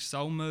being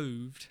so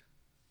moved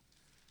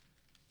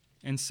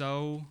and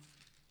so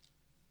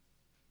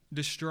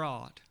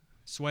distraught,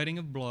 sweating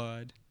of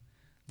blood,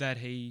 that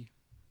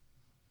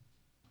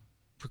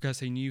because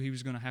he knew he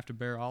was going to have to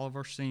bear all of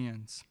our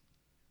sins.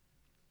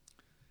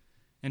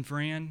 And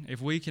friend,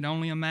 if we can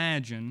only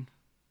imagine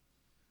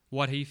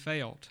what he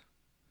felt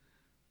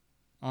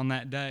on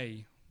that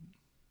day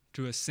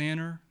to a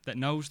sinner that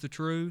knows the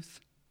truth,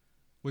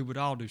 we would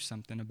all do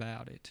something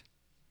about it,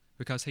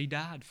 because he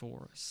died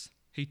for us.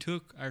 He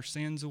took our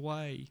sins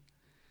away,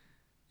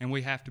 and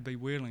we have to be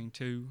willing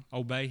to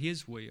obey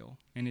his will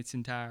in its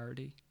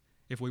entirety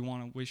if we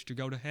wish to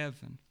go to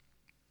heaven.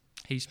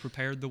 He's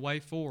prepared the way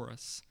for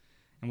us,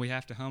 and we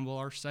have to humble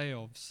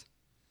ourselves.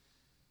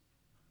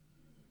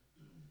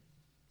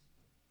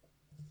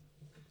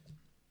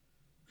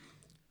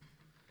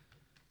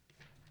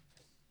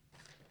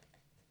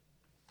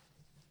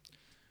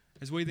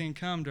 As we then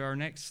come to our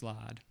next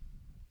slide,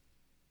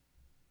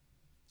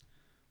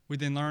 we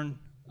then learn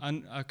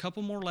a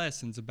couple more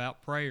lessons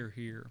about prayer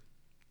here.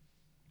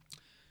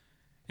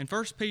 In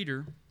 1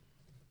 Peter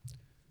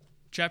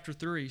chapter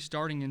 3,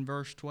 starting in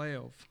verse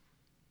 12.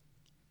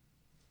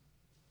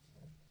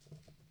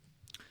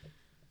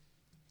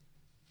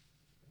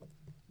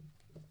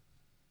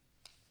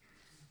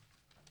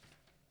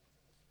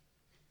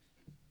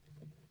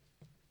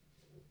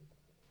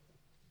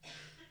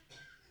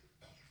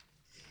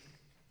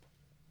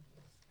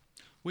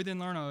 We then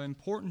learn an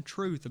important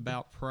truth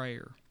about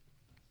prayer.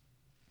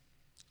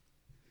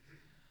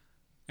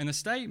 And the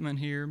statement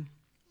here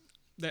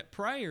that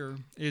prayer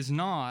is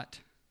not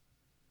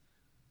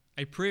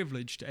a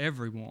privilege to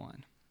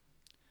everyone.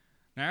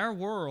 Now, our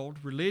world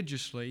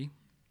religiously,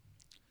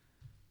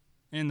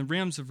 in the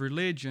realms of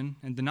religion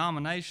and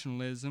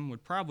denominationalism,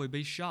 would probably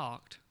be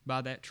shocked by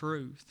that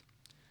truth.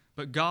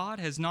 But God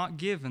has not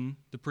given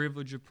the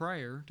privilege of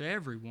prayer to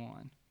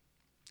everyone.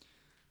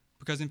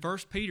 Because in 1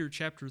 Peter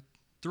chapter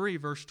 3,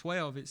 verse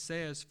 12, it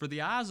says, "For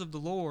the eyes of the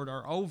Lord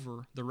are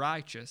over the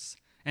righteous,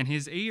 and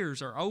his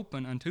ears are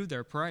open unto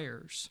their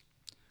prayers.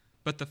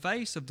 But the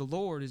face of the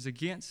Lord is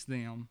against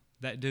them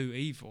that do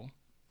evil."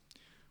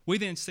 We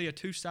then see a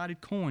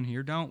two-sided coin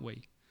here, don't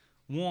we?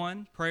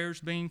 One,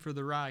 prayers being for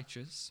the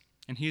righteous,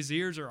 and his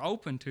ears are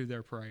open to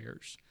their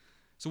prayers.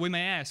 So we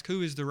may ask,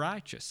 who is the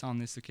righteous on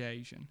this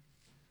occasion?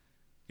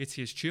 It's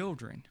his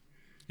children.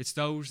 It's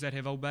those that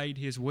have obeyed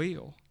his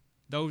will,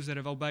 those that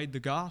have obeyed the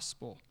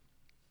gospel.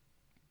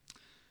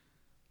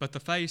 But the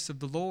face of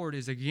the Lord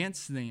is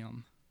against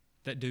them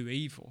that do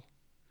evil.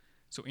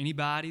 So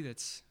anybody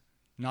that's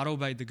not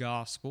obeyed the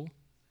gospel,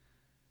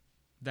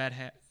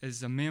 that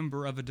is a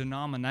member of a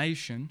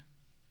denomination,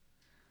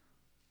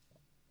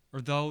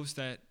 or those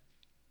that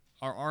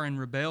are in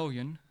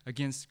rebellion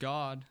against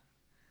God,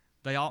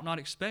 they ought not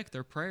expect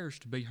their prayers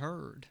to be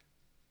heard.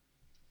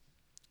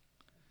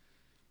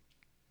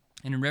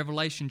 And in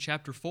Revelation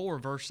chapter 4,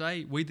 verse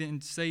 8, we then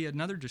see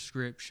another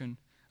description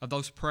of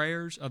those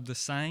prayers of the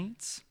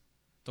saints,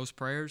 those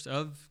prayers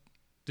of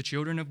the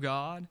children of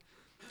God,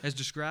 as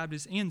described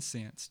as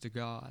incense to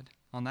God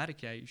on that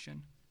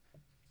occasion.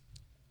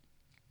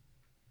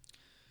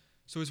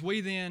 So as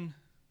we then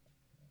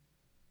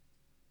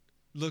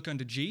look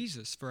unto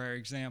Jesus for our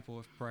example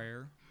of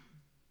prayer,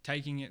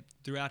 taking it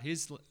throughout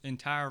his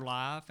entire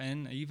life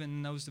and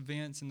even those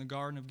events in the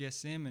Garden of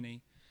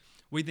Gethsemane,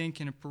 we then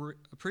can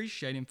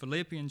appreciate in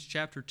Philippians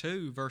chapter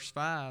 2, verse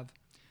 5,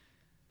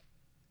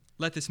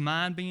 let this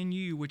mind be in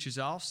you, which is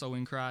also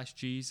in Christ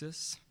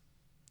Jesus.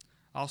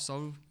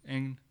 Also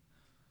in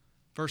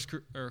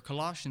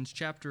Colossians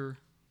chapter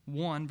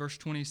 1, verse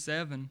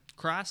 27,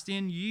 Christ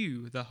in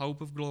you, the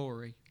hope of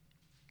glory.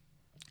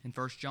 In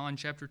 1 John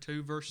chapter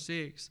 2, verse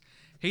 6,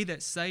 he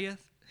that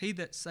saith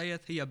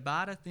he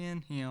abideth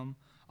in him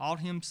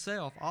ought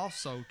himself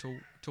also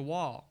to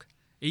walk,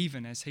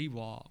 even as he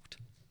walked.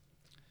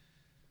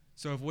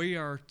 So if we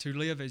are to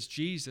live as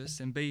Jesus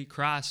and be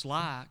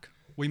Christ-like,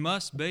 we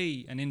must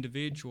be an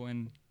individual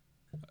and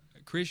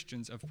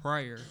Christians of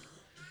prayer.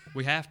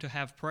 We have to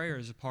have prayer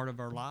as a part of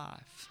our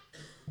life.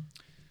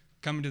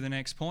 Coming to the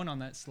next point on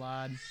that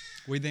slide,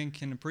 we then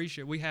can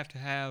appreciate we have to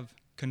have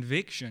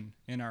conviction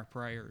in our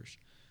prayers.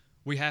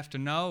 We have to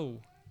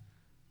know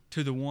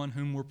to the one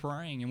whom we're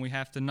praying, and we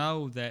have to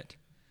know that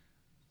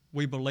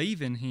we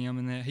believe in him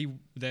and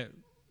that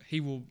he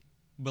will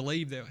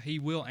believe that he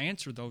will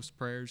answer those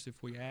prayers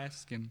if we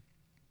ask him.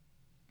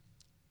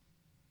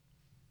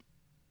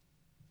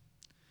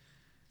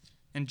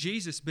 And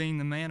Jesus, being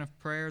the man of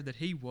prayer that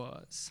he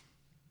was,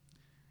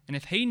 and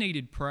if he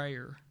needed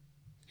prayer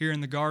here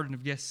in the Garden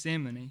of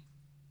Gethsemane,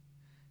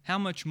 how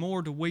much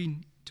more do we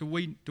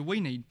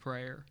need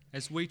prayer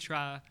as we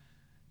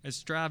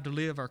strive to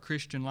live our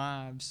Christian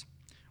lives?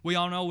 We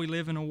all know we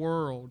live in a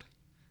world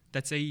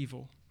that's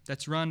evil,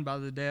 that's run by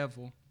the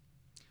devil.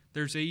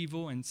 There's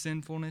evil and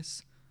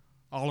sinfulness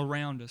all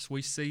around us.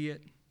 We see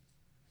it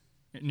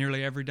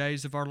nearly every day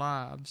of our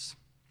lives.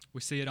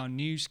 We see it on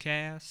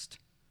newscasts,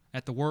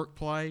 at the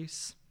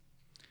workplace.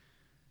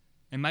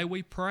 And may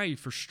we pray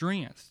for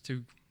strength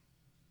to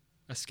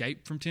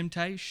escape from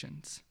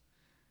temptations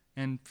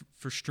and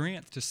for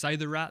strength to say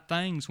the right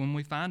things when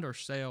we find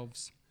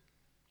ourselves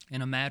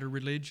in a matter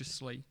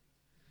religiously.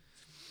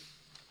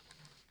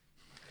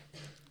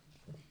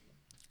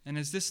 And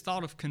as this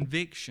thought of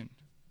conviction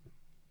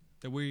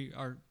that we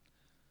are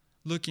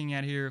looking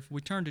at here, if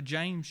we turn to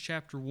James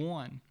chapter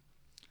 1,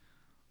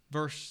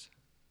 verse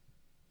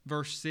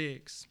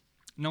 6,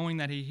 knowing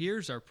that he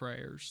hears our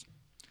prayers,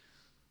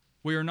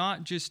 we are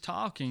not just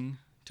talking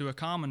to a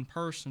common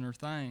person or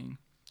thing.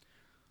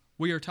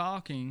 We are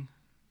talking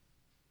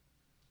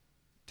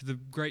to the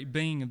great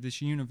being of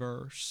this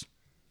universe.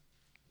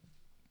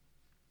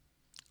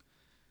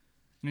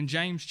 And in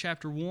James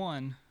chapter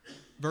 1,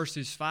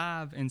 verses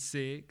 5 and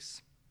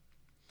 6,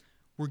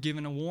 we're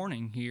given a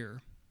warning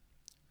here.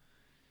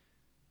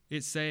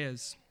 It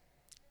says,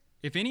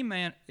 if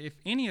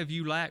any of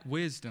you lack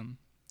wisdom,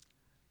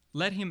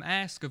 let him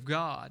ask of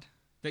God,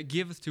 that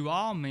giveth to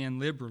all men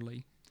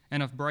liberally,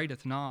 and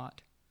upbraideth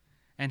not,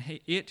 and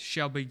it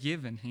shall be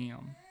given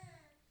him.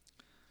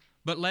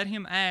 But let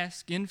him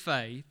ask in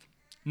faith,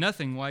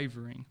 nothing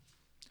wavering.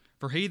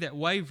 For he that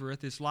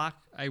wavereth is like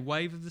a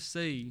wave of the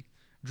sea,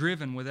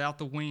 driven without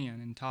the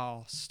wind and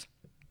tossed.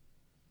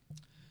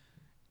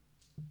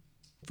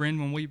 Friends,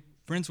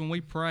 when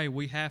we pray,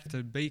 we have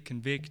to be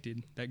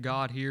convicted that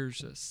God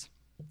hears us.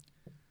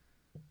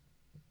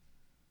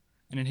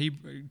 And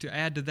to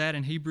add to that,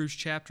 in Hebrews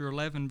chapter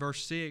 11,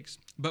 verse 6,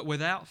 but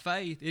without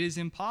faith it is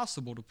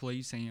impossible to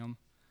please him.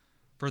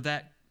 For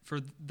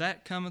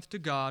that cometh to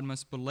God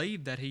must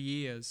believe that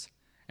he is,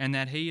 and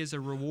that he is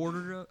a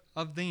rewarder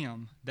of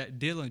them that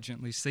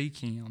diligently seek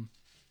him.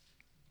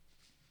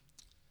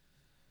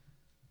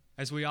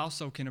 As we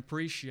also can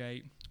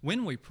appreciate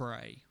when we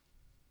pray,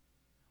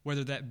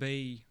 whether that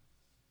be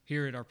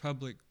here at our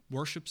public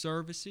worship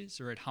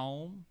services or at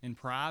home, in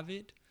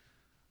private,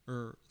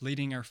 or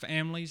leading our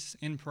families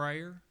in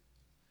prayer,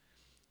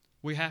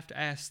 we have to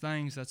ask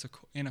things that's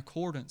in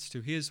accordance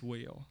to his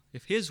will.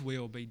 If his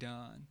will be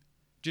done,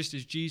 just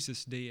as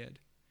Jesus did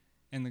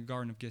in the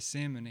Garden of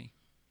Gethsemane.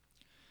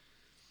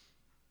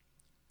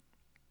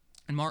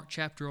 In Mark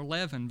chapter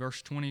 11,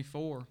 verse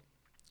 24,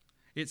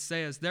 it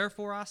says,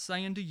 therefore I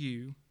say unto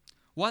you,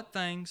 what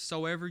things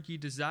soever ye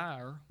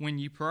desire when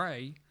ye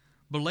pray,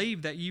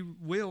 believe that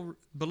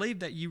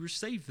ye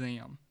receive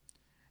them,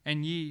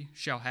 and ye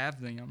shall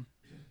have them.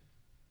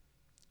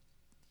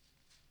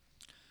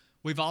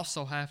 We've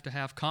also have to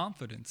have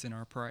confidence in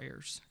our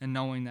prayers and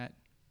knowing that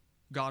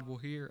God will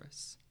hear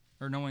us,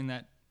 or knowing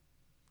that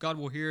God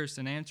will hear us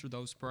and answer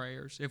those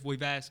prayers if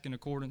we've asked in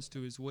accordance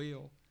to his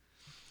will.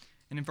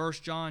 And in 1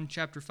 John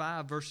chapter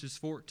 5, verses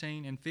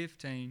 14 and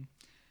 15,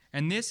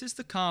 and this is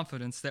the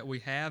confidence that we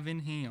have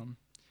in him,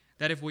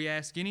 that if we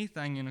ask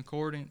anything in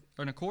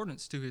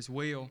accordance to his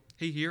will,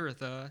 he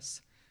heareth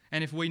us.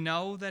 And if we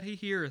know that he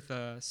heareth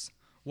us,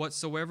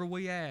 whatsoever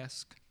we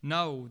ask,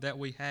 know that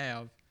we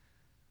have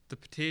the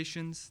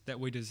petitions that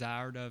we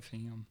desired of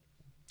him.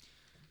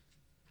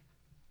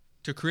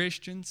 To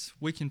Christians,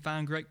 we can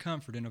find great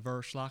comfort in a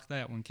verse like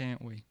that one,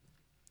 can't we?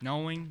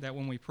 Knowing that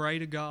when we pray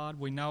to God,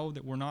 we know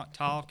that we're not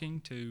talking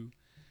to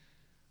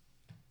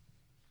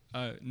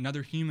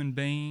another human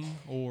being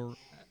or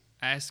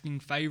asking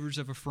favors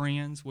of a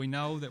friend, we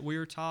know that we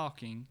are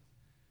talking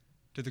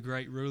to the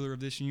great ruler of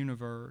this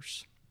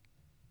universe.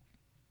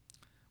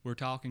 We're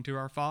talking to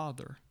our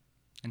Father,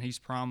 and He's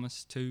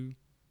promised to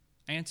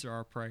answer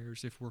our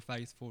prayers if we're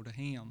faithful to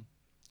Him.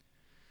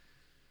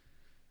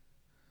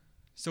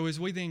 So as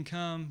we then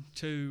come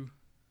to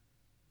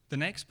the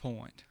next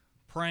point,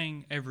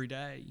 praying every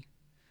day.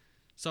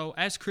 So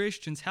as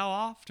Christians, how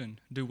often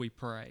do we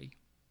pray?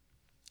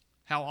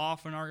 How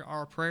often are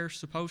our prayers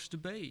supposed to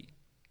be?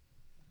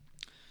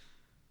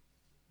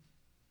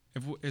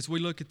 As we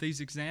look at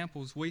these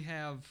examples, we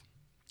have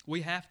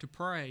to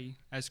pray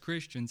as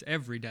Christians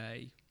every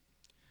day.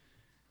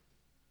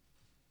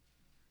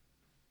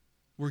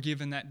 We're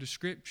given that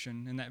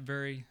description and that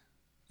very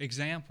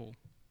example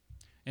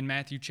in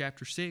Matthew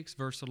chapter 6,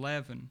 verse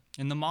 11,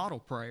 in the model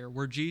prayer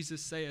where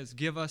Jesus says,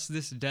 "Give us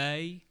this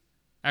day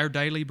our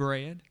daily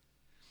bread."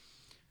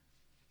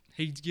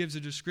 He gives a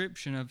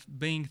description of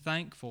being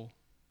thankful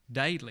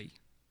daily.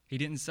 He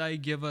didn't say,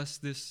 "Give us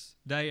this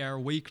day our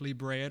weekly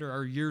bread or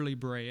our yearly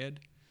bread."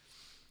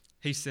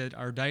 He said,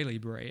 "Our daily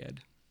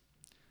bread."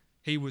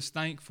 He was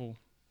thankful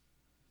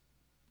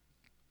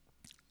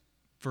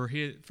for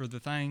the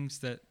things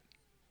that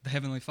the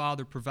Heavenly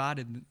Father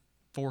provided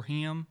for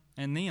him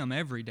and them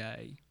every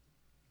day.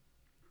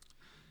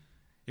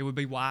 It would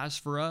be wise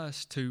for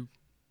us to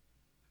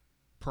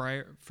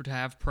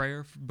have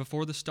prayer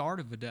before the start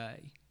of a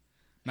day.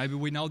 Maybe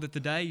we know that the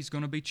day is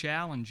going to be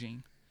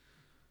challenging.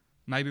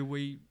 Maybe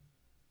we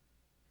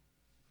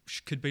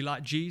could be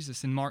like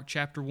Jesus in Mark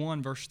chapter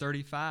 1, verse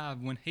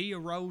 35. When He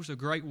arose a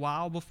great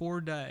while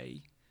before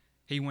day,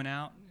 He went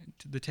out,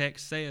 the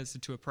text says,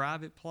 to a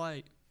private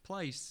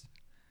place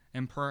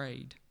and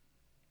prayed.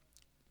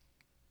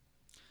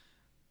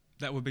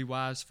 That would be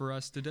wise for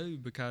us to do,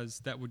 because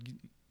that would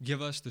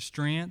give us the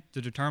strength,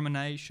 the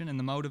determination, and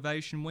the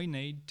motivation we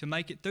need to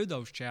make it through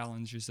those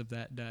challenges of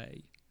that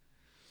day.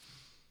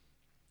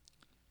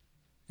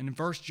 And in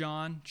 1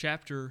 John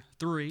chapter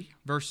 3,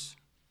 verse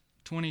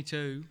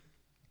 22,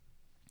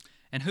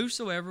 and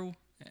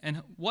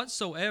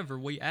whatsoever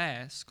we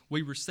ask,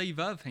 we receive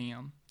of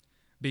Him,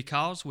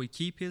 because we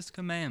keep His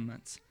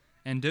commandments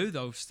and do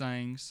those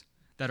things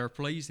that are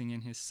pleasing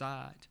in His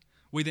sight.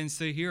 We then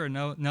see here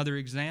another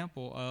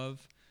example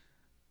of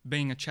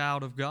being a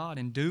child of God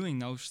and doing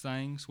those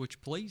things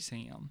which please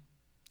Him.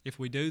 If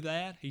we do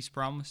that, He's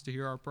promised to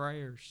hear our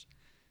prayers.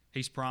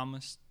 He's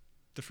promised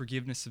the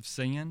forgiveness of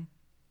sin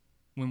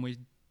when we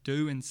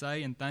do and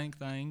say and think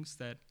things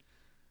that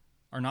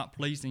are not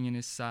pleasing in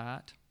His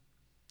sight.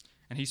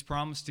 And He's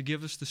promised to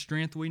give us the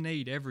strength we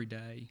need every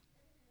day.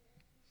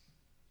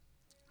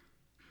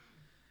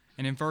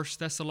 And in 1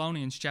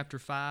 Thessalonians chapter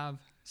 5,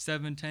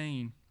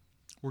 17,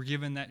 we're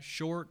given that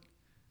short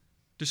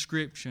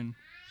description,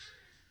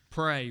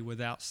 pray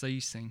without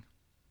ceasing.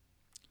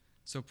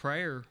 So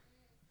prayer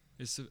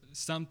is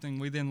something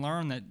we then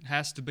learn that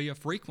has to be a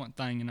frequent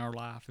thing in our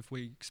life if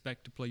we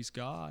expect to please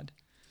God.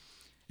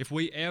 If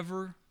we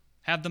ever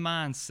have the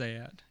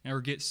mindset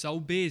or get so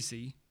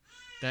busy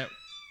that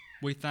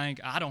we think,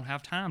 I don't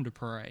have time to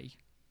pray,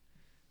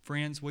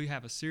 friends, we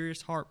have a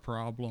serious heart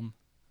problem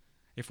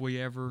if we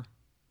ever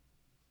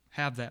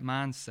have that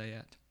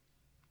mindset.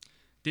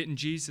 Didn't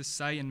Jesus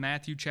say in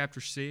Matthew chapter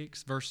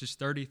 6, verses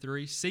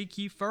 33, "Seek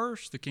ye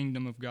first the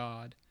kingdom of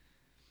God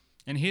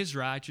and His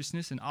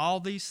righteousness, and all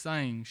these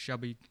things shall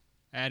be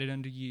added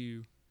unto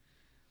you."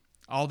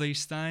 All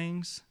these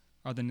things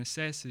are the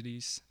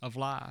necessities of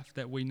life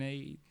that we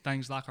need.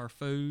 Things like our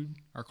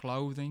food, our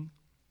clothing.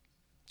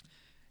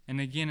 And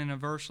again, in a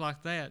verse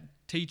like that,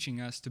 teaching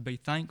us to be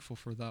thankful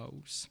for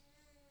those.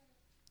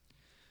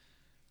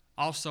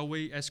 Also,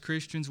 we as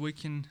Christians, we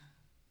can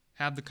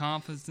have the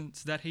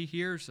confidence that He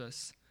hears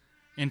us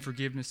in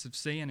forgiveness of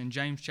sin. In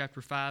James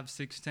chapter 5,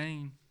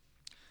 16,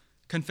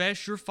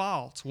 confess your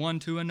faults one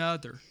to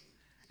another,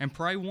 and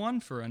pray one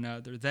for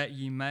another, that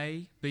ye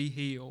may be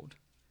healed.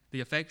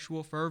 The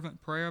effectual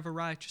fervent prayer of a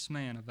righteous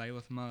man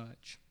availeth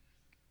much.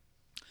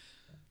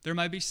 There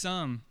may be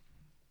some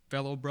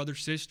fellow brother,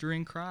 sister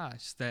in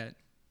Christ that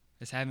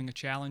is having a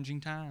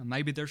challenging time.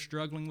 Maybe they're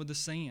struggling with a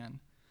sin.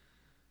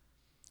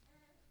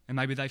 And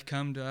maybe they've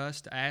come to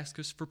us to ask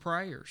us for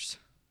prayers.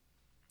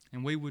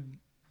 And we would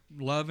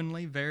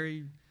lovingly,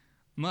 very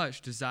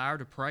much desire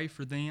to pray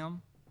for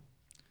them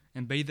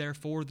and be there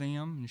for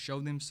them and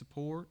show them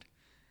support.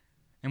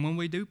 And when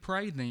we do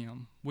pray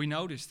them, we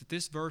notice that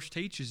this verse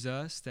teaches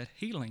us that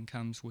healing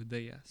comes with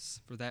this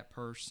for that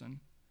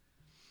person.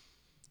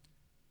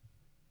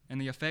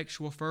 And the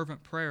effectual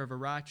fervent prayer of a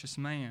righteous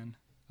man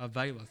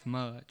availeth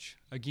much.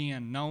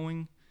 Again,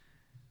 knowing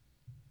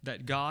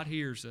that God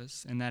hears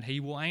us and that He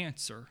will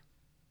answer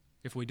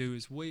if we do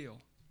His will.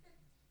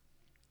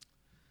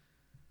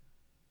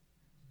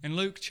 In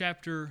Luke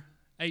chapter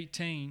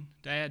 18,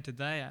 to add to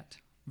that,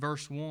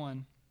 verse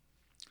 1,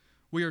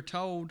 we are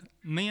told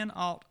men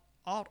ought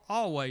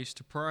always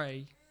to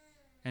pray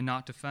and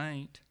not to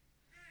faint.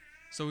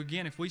 So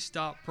again, if we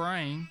stop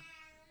praying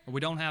or we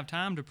don't have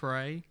time to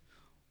pray,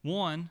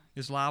 one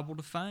is liable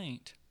to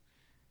faint.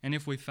 And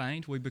if we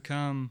faint, we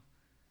become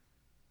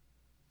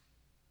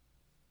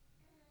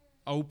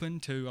open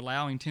to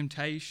allowing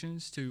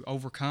temptations to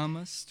overcome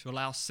us, to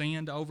allow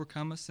sin to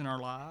overcome us in our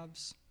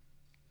lives.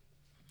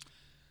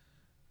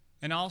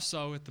 And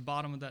also at the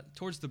bottom of that,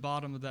 towards the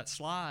bottom of that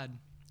slide,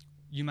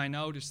 you may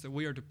notice that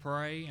we are to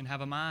pray and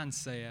have a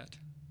mindset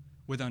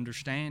with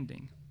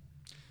understanding.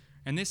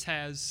 And this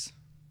has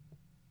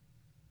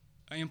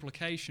an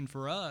implication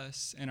for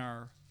us in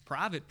our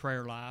private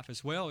prayer life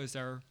as well as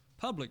our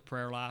public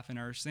prayer life in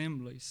our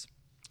assemblies.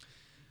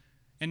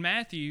 In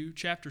Matthew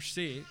chapter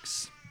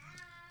 6,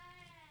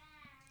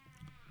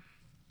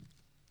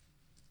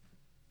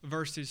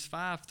 verses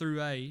 5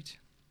 through 8,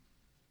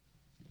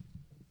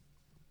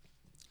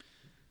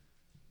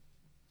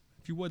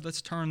 if you would,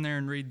 let's turn there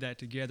and read that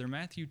together.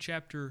 Matthew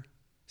chapter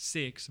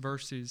 6,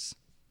 verses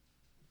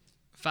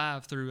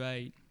 5 through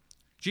 8.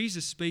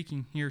 Jesus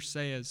speaking here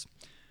says,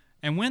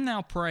 "And when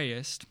thou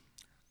prayest,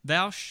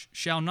 thou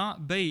shalt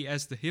not be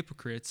as the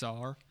hypocrites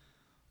are,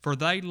 for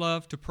they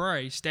love to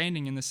pray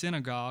standing in the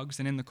synagogues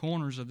and in the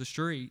corners of the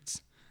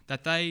streets,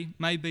 that they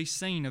may be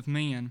seen of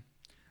men.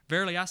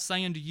 Verily I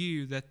say unto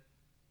you that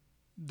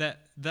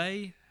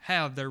they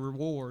have their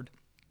reward.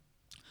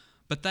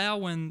 But thou,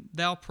 when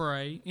thou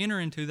pray, enter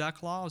into thy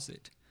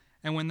closet,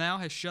 and when thou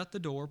hast shut the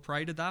door,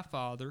 pray to thy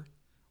Father,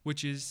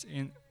 which is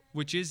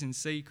in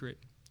secret.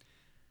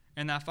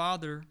 And thy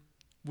Father,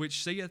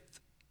 which seeth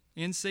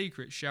in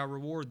secret, shall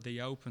reward thee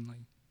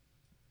openly.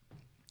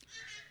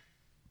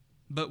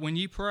 But when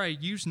ye pray,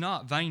 use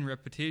not vain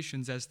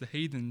repetitions as the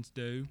heathens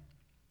do,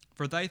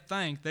 for they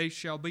think they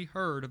shall be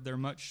heard of their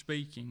much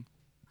speaking.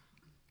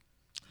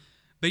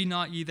 Be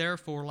not ye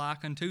therefore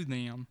like unto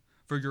them,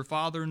 for your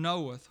Father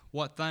knoweth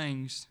what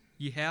things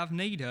ye have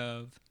need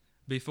of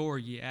before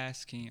ye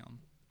ask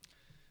Him."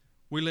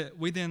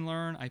 We then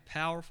learn a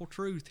powerful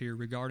truth here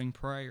regarding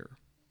prayer.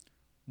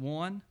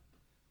 1,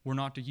 we're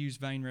not to use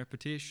vain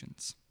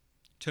repetitions.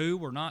 2,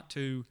 we're not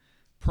to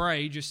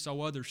pray just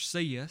so others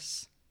see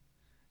us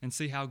and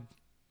see how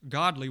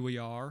godly we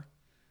are.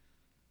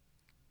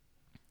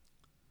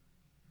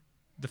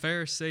 The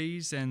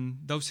Pharisees and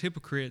those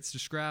hypocrites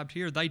described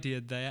here, they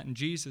did that, and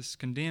Jesus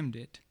condemned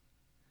it.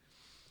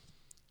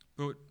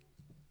 But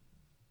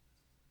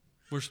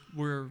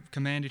we're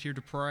commanded here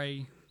to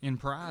pray in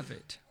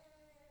private.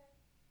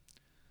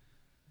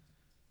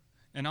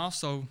 And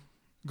also,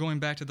 going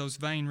back to those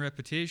vain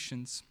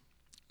repetitions,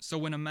 so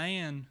when a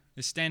man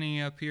is standing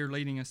up here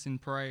leading us in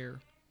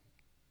prayer,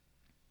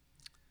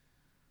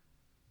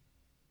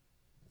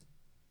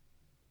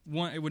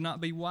 it would not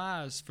be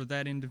wise for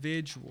that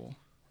individual,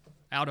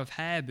 out of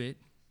habit,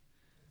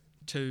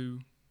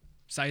 to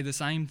say the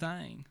same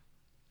thing.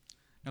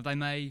 Now, they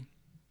may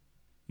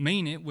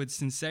mean it with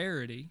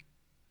sincerity,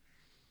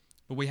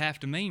 but we have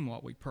to mean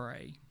what we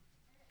pray.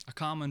 A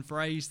common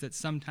phrase that's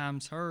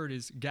sometimes heard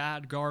is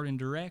guide, guard, and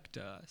direct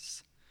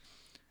us.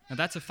 Now,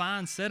 that's a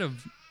fine set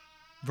of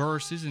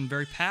verses and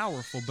very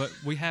powerful, but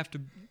we have to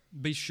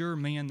be sure,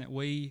 men, that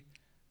we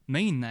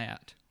mean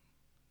that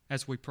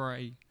as we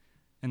pray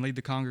and lead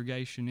the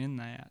congregation in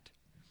that.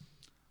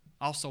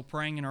 Also,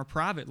 praying in our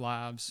private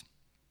lives,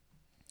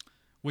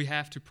 we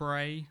have to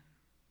pray.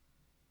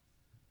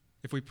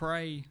 If we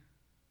pray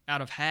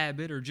out of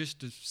habit or just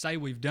to say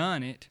we've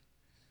done it,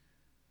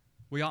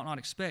 we ought not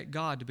expect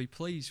God to be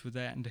pleased with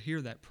that and to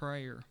hear that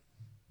prayer.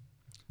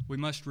 We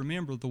must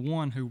remember the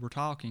one who we're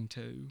talking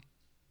to.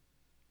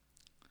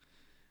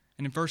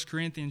 And in 1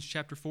 Corinthians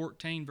chapter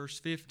 14, verse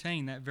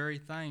 15, that very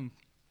thing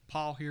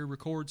Paul here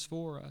records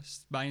for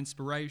us by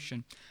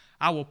inspiration.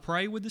 "I will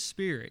pray with the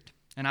Spirit,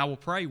 and I will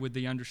pray with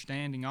the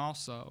understanding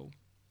also."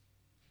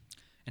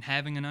 And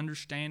having an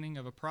understanding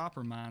of a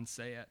proper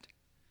mindset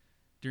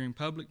during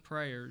public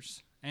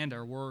prayers and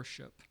our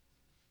worship.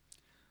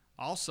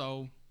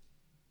 Also,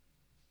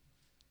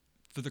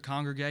 for the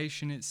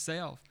congregation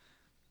itself,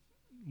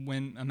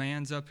 when a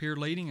man's up here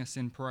leading us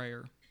in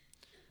prayer,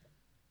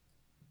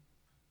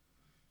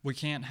 we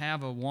can't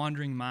have a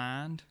wandering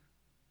mind.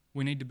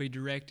 We need to be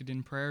directed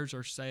in prayers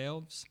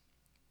ourselves.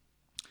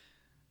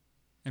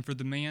 And for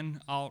the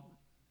men, I'll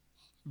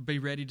be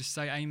ready to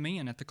say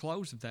amen at the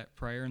close of that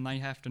prayer, and they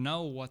have to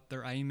know what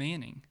they're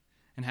amening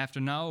and have to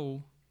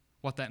know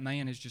what that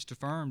man has just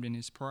affirmed in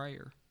his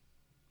prayer.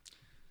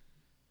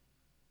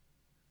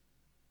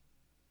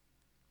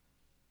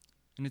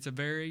 And it's a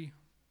very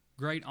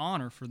great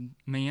honor for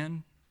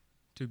men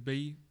to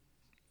be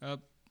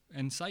up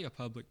and say a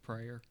public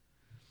prayer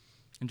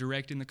and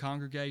directing the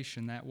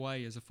congregation that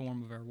way as a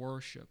form of our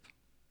worship.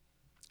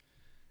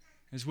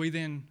 As we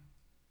then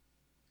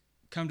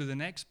come to the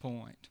next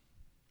point,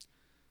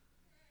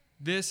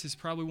 this is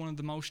probably one of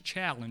the most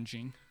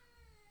challenging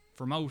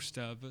for most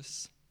of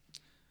us: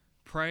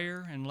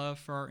 prayer and love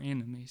for our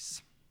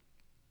enemies.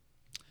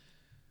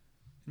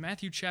 In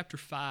Matthew chapter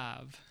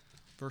 5,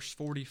 verse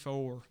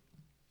 44,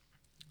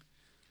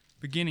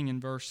 beginning in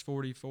verse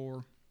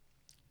 44,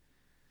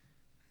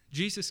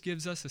 Jesus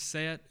gives us a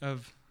set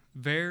of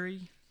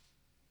great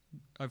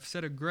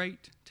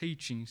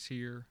teachings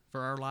here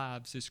for our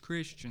lives as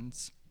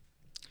Christians.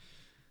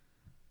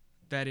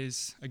 That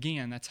is,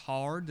 again, that's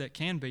hard, that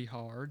can be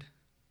hard,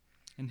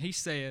 And he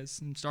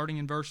says, and starting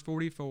in verse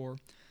 44,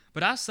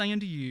 "But I say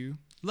unto you,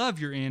 love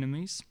your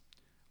enemies,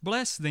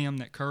 bless them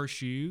that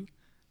curse you,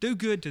 do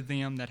good to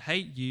them that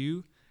hate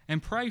you,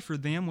 and pray for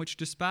them which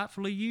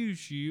despitefully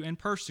use you and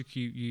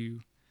persecute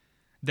you,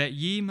 that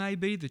ye may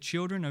be the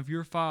children of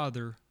your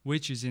Father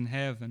which is in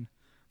heaven.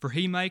 For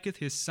he maketh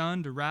his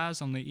sun to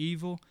rise on the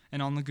evil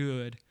and on the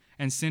good,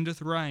 and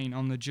sendeth rain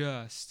on the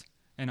just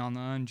and on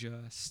the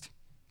unjust."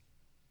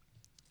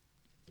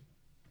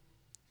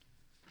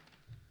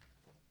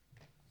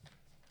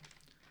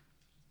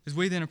 As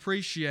we then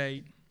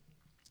appreciate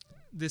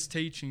this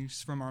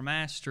teachings from our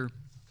Master,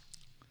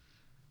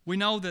 we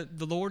know that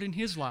the Lord in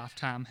his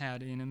lifetime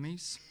had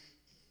enemies,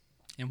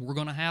 and we're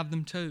going to have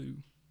them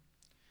too.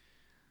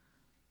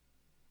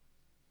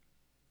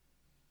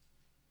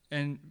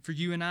 And for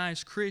you and I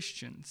as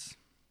Christians,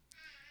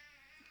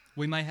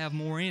 we may have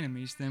more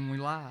enemies than we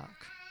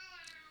like.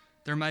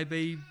 There may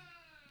be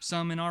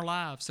some in our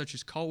lives, such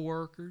as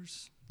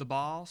co-workers, the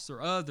boss,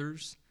 or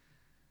others,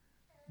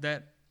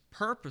 that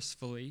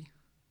purposefully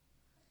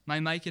may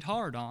make it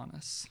hard on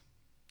us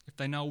if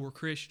they know we're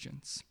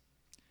Christians.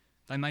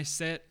 They may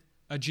set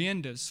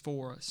agendas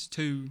for us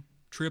to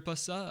trip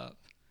us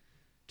up,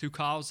 to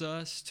cause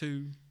us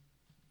to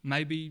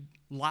maybe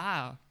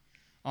lie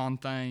on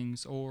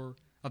things or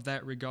of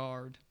that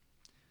regard.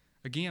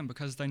 Again,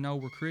 because they know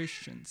we're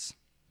Christians.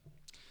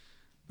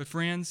 But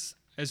friends,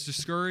 as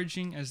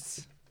discouraging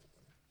as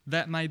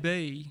that may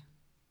be,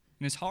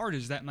 and as hard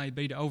as that may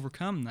be to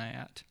overcome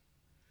that,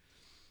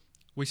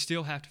 we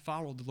still have to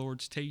follow the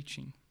Lord's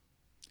teaching.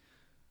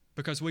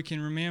 Because we can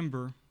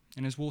remember,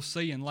 and as we'll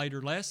see in later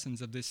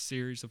lessons of this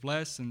series of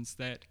lessons,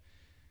 that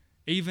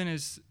even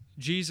as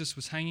Jesus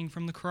was hanging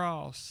from the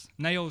cross,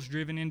 nails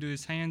driven into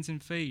his hands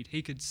and feet,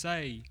 he could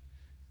say,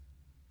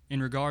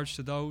 in regards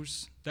to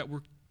those that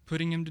were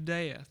putting him to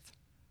death,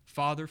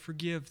 "Father,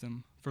 forgive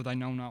them, for they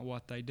know not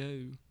what they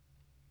do."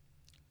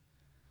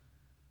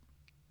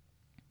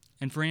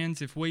 And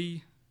friends, if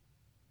we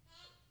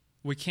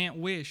can't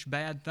wish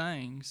bad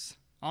things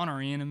on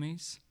our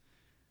enemies,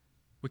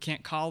 we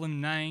can't call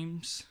them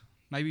names,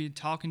 maybe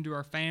talking to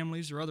our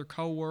families or other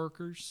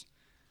co-workers,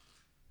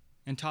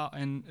 and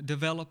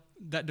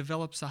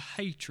develops a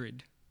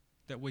hatred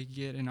that we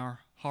get in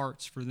our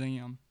hearts for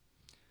them.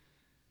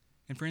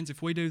 And friends,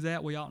 if we do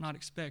that, we ought not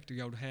expect to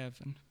go to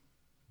heaven.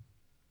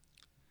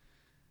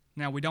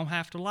 Now, we don't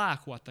have to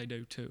like what they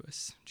do to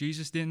us.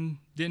 Jesus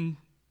didn't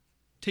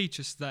teach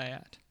us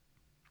that.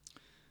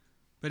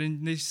 But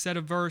in this set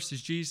of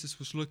verses, Jesus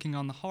was looking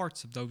on the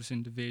hearts of those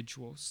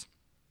individuals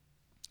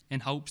in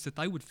hopes that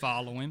they would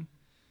follow him.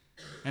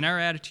 And our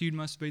attitude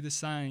must be the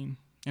same,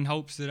 in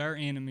hopes that our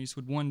enemies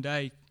would one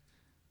day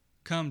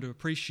come to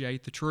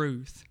appreciate the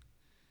truth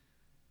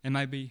and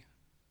maybe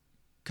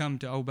come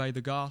to obey the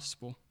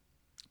gospel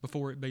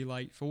before it be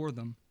late for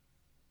them.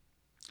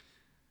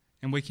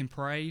 And we can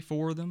pray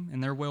for them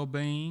and their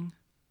well-being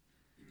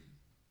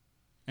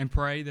and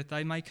pray that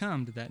they may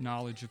come to that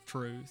knowledge of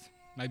truth.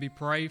 Maybe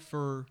pray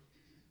for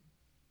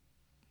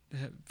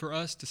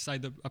us to say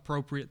the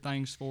appropriate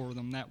things for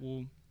them that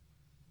will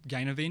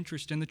gain of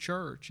interest in the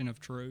church and of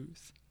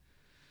truth.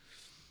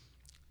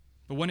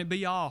 But wouldn't it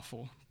be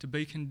awful to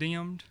be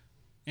condemned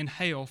in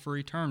hell for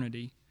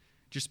eternity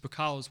just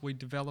because we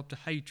developed a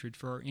hatred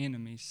for our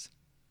enemies?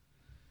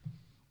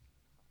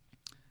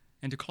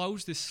 And to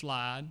close this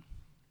slide,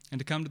 and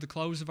to come to the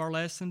close of our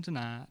lesson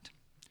tonight,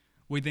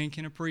 we then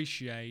can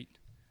appreciate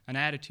an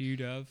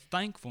attitude of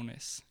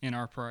thankfulness in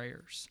our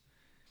prayers.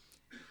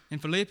 In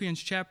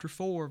Philippians chapter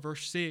 4,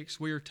 verse 6,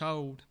 we are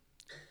told,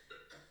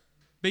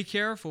 "Be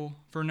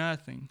careful for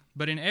nothing,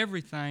 but in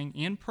everything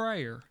in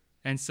prayer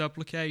and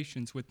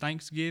supplications with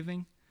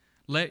thanksgiving,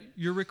 let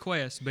your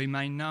requests be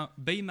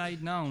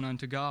made known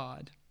unto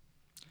God."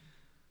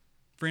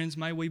 Friends,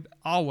 may we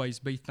always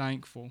be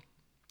thankful,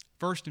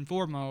 first and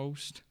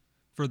foremost,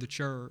 for the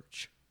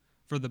church,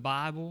 for the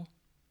Bible,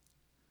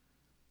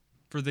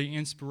 for the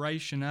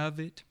inspiration of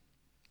it,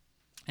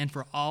 and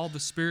for all the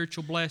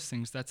spiritual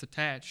blessings that's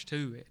attached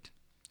to it.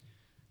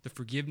 The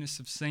forgiveness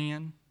of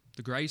sin,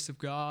 the grace of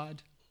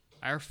God,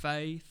 our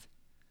faith,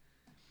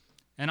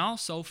 and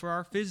also for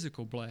our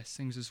physical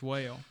blessings as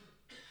well.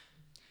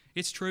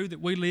 It's true that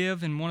we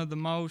live in one of the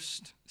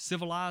most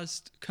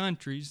civilized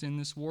countries in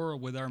this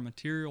world with our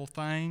material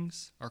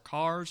things, our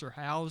cars, our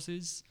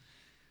houses.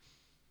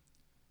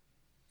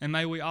 And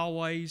may we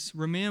always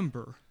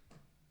remember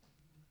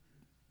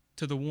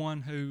to the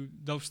one who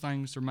those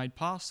things are made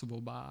possible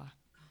by.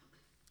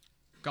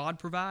 God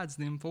provides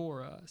them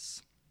for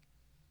us.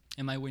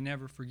 And may we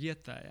never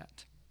forget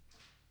that.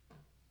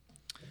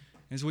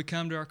 As we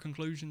come to our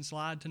conclusion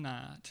slide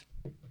tonight,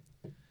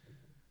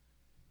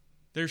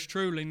 there's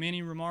truly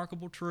many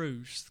remarkable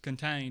truths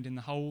contained in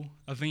the whole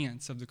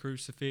events of the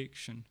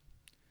crucifixion,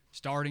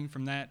 starting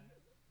from the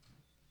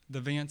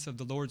events of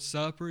the Lord's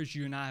Supper, as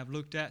you and I have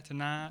looked at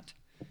tonight,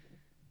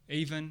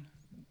 even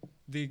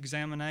the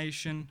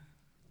examination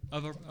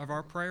of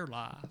our prayer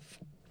life.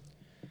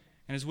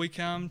 And as we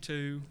come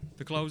to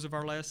the close of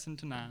our lesson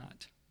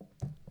tonight,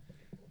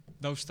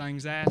 those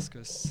things ask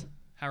us,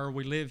 how are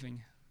we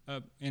living?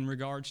 in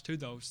regards to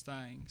those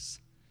things.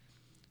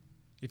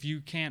 If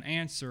you can't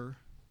answer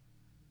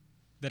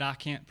that I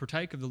can't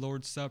partake of the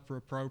Lord's Supper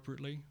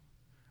appropriately,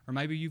 or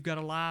maybe you've got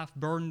a life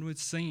burdened with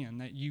sin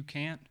that you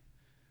can't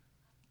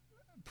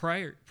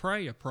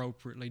pray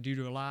appropriately due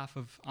to a life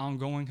of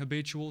ongoing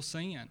habitual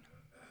sin,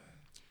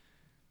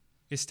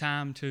 it's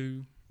time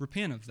to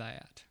repent of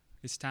that.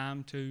 It's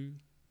time to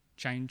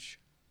change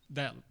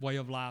that way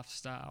of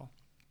lifestyle.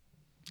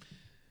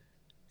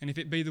 And if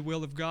it be the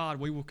will of God,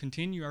 we will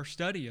continue our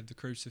study of the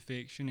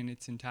crucifixion in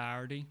its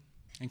entirety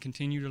and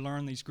continue to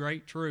learn these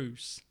great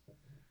truths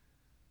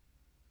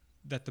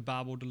that the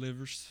Bible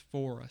delivers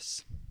for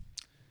us.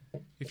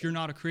 If you're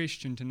not a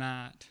Christian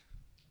tonight,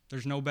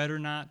 there's no better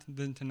night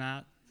than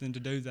tonight than to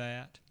do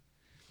that.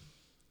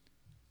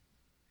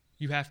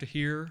 You have to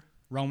hear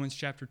Romans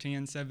chapter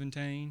 10,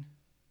 17.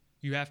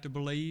 You have to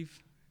believe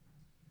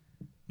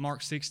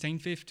Mark 16,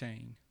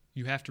 15.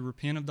 You have to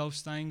repent of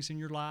those things in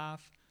your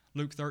life,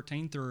 Luke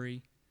 13,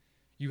 3.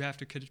 You have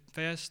to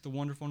confess the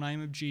wonderful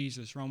name of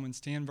Jesus, Romans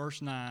 10,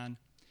 verse 9.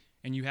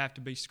 And you have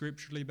to be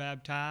scripturally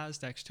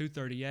baptized, Acts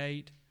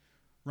 2:38.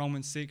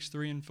 Romans 6,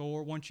 3 and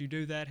 4. Once you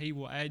do that, He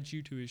will add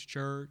you to His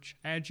church,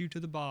 add you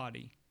to the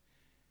body,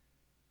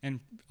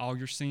 and all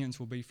your sins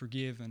will be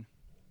forgiven.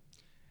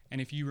 And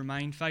if you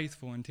remain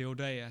faithful until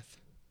death,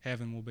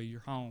 heaven will be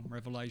your home,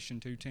 Revelation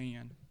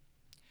 2:10.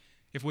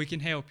 If we can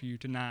help you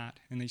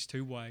tonight in these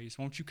two ways,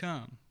 won't you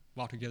come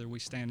while together we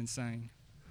stand and sing?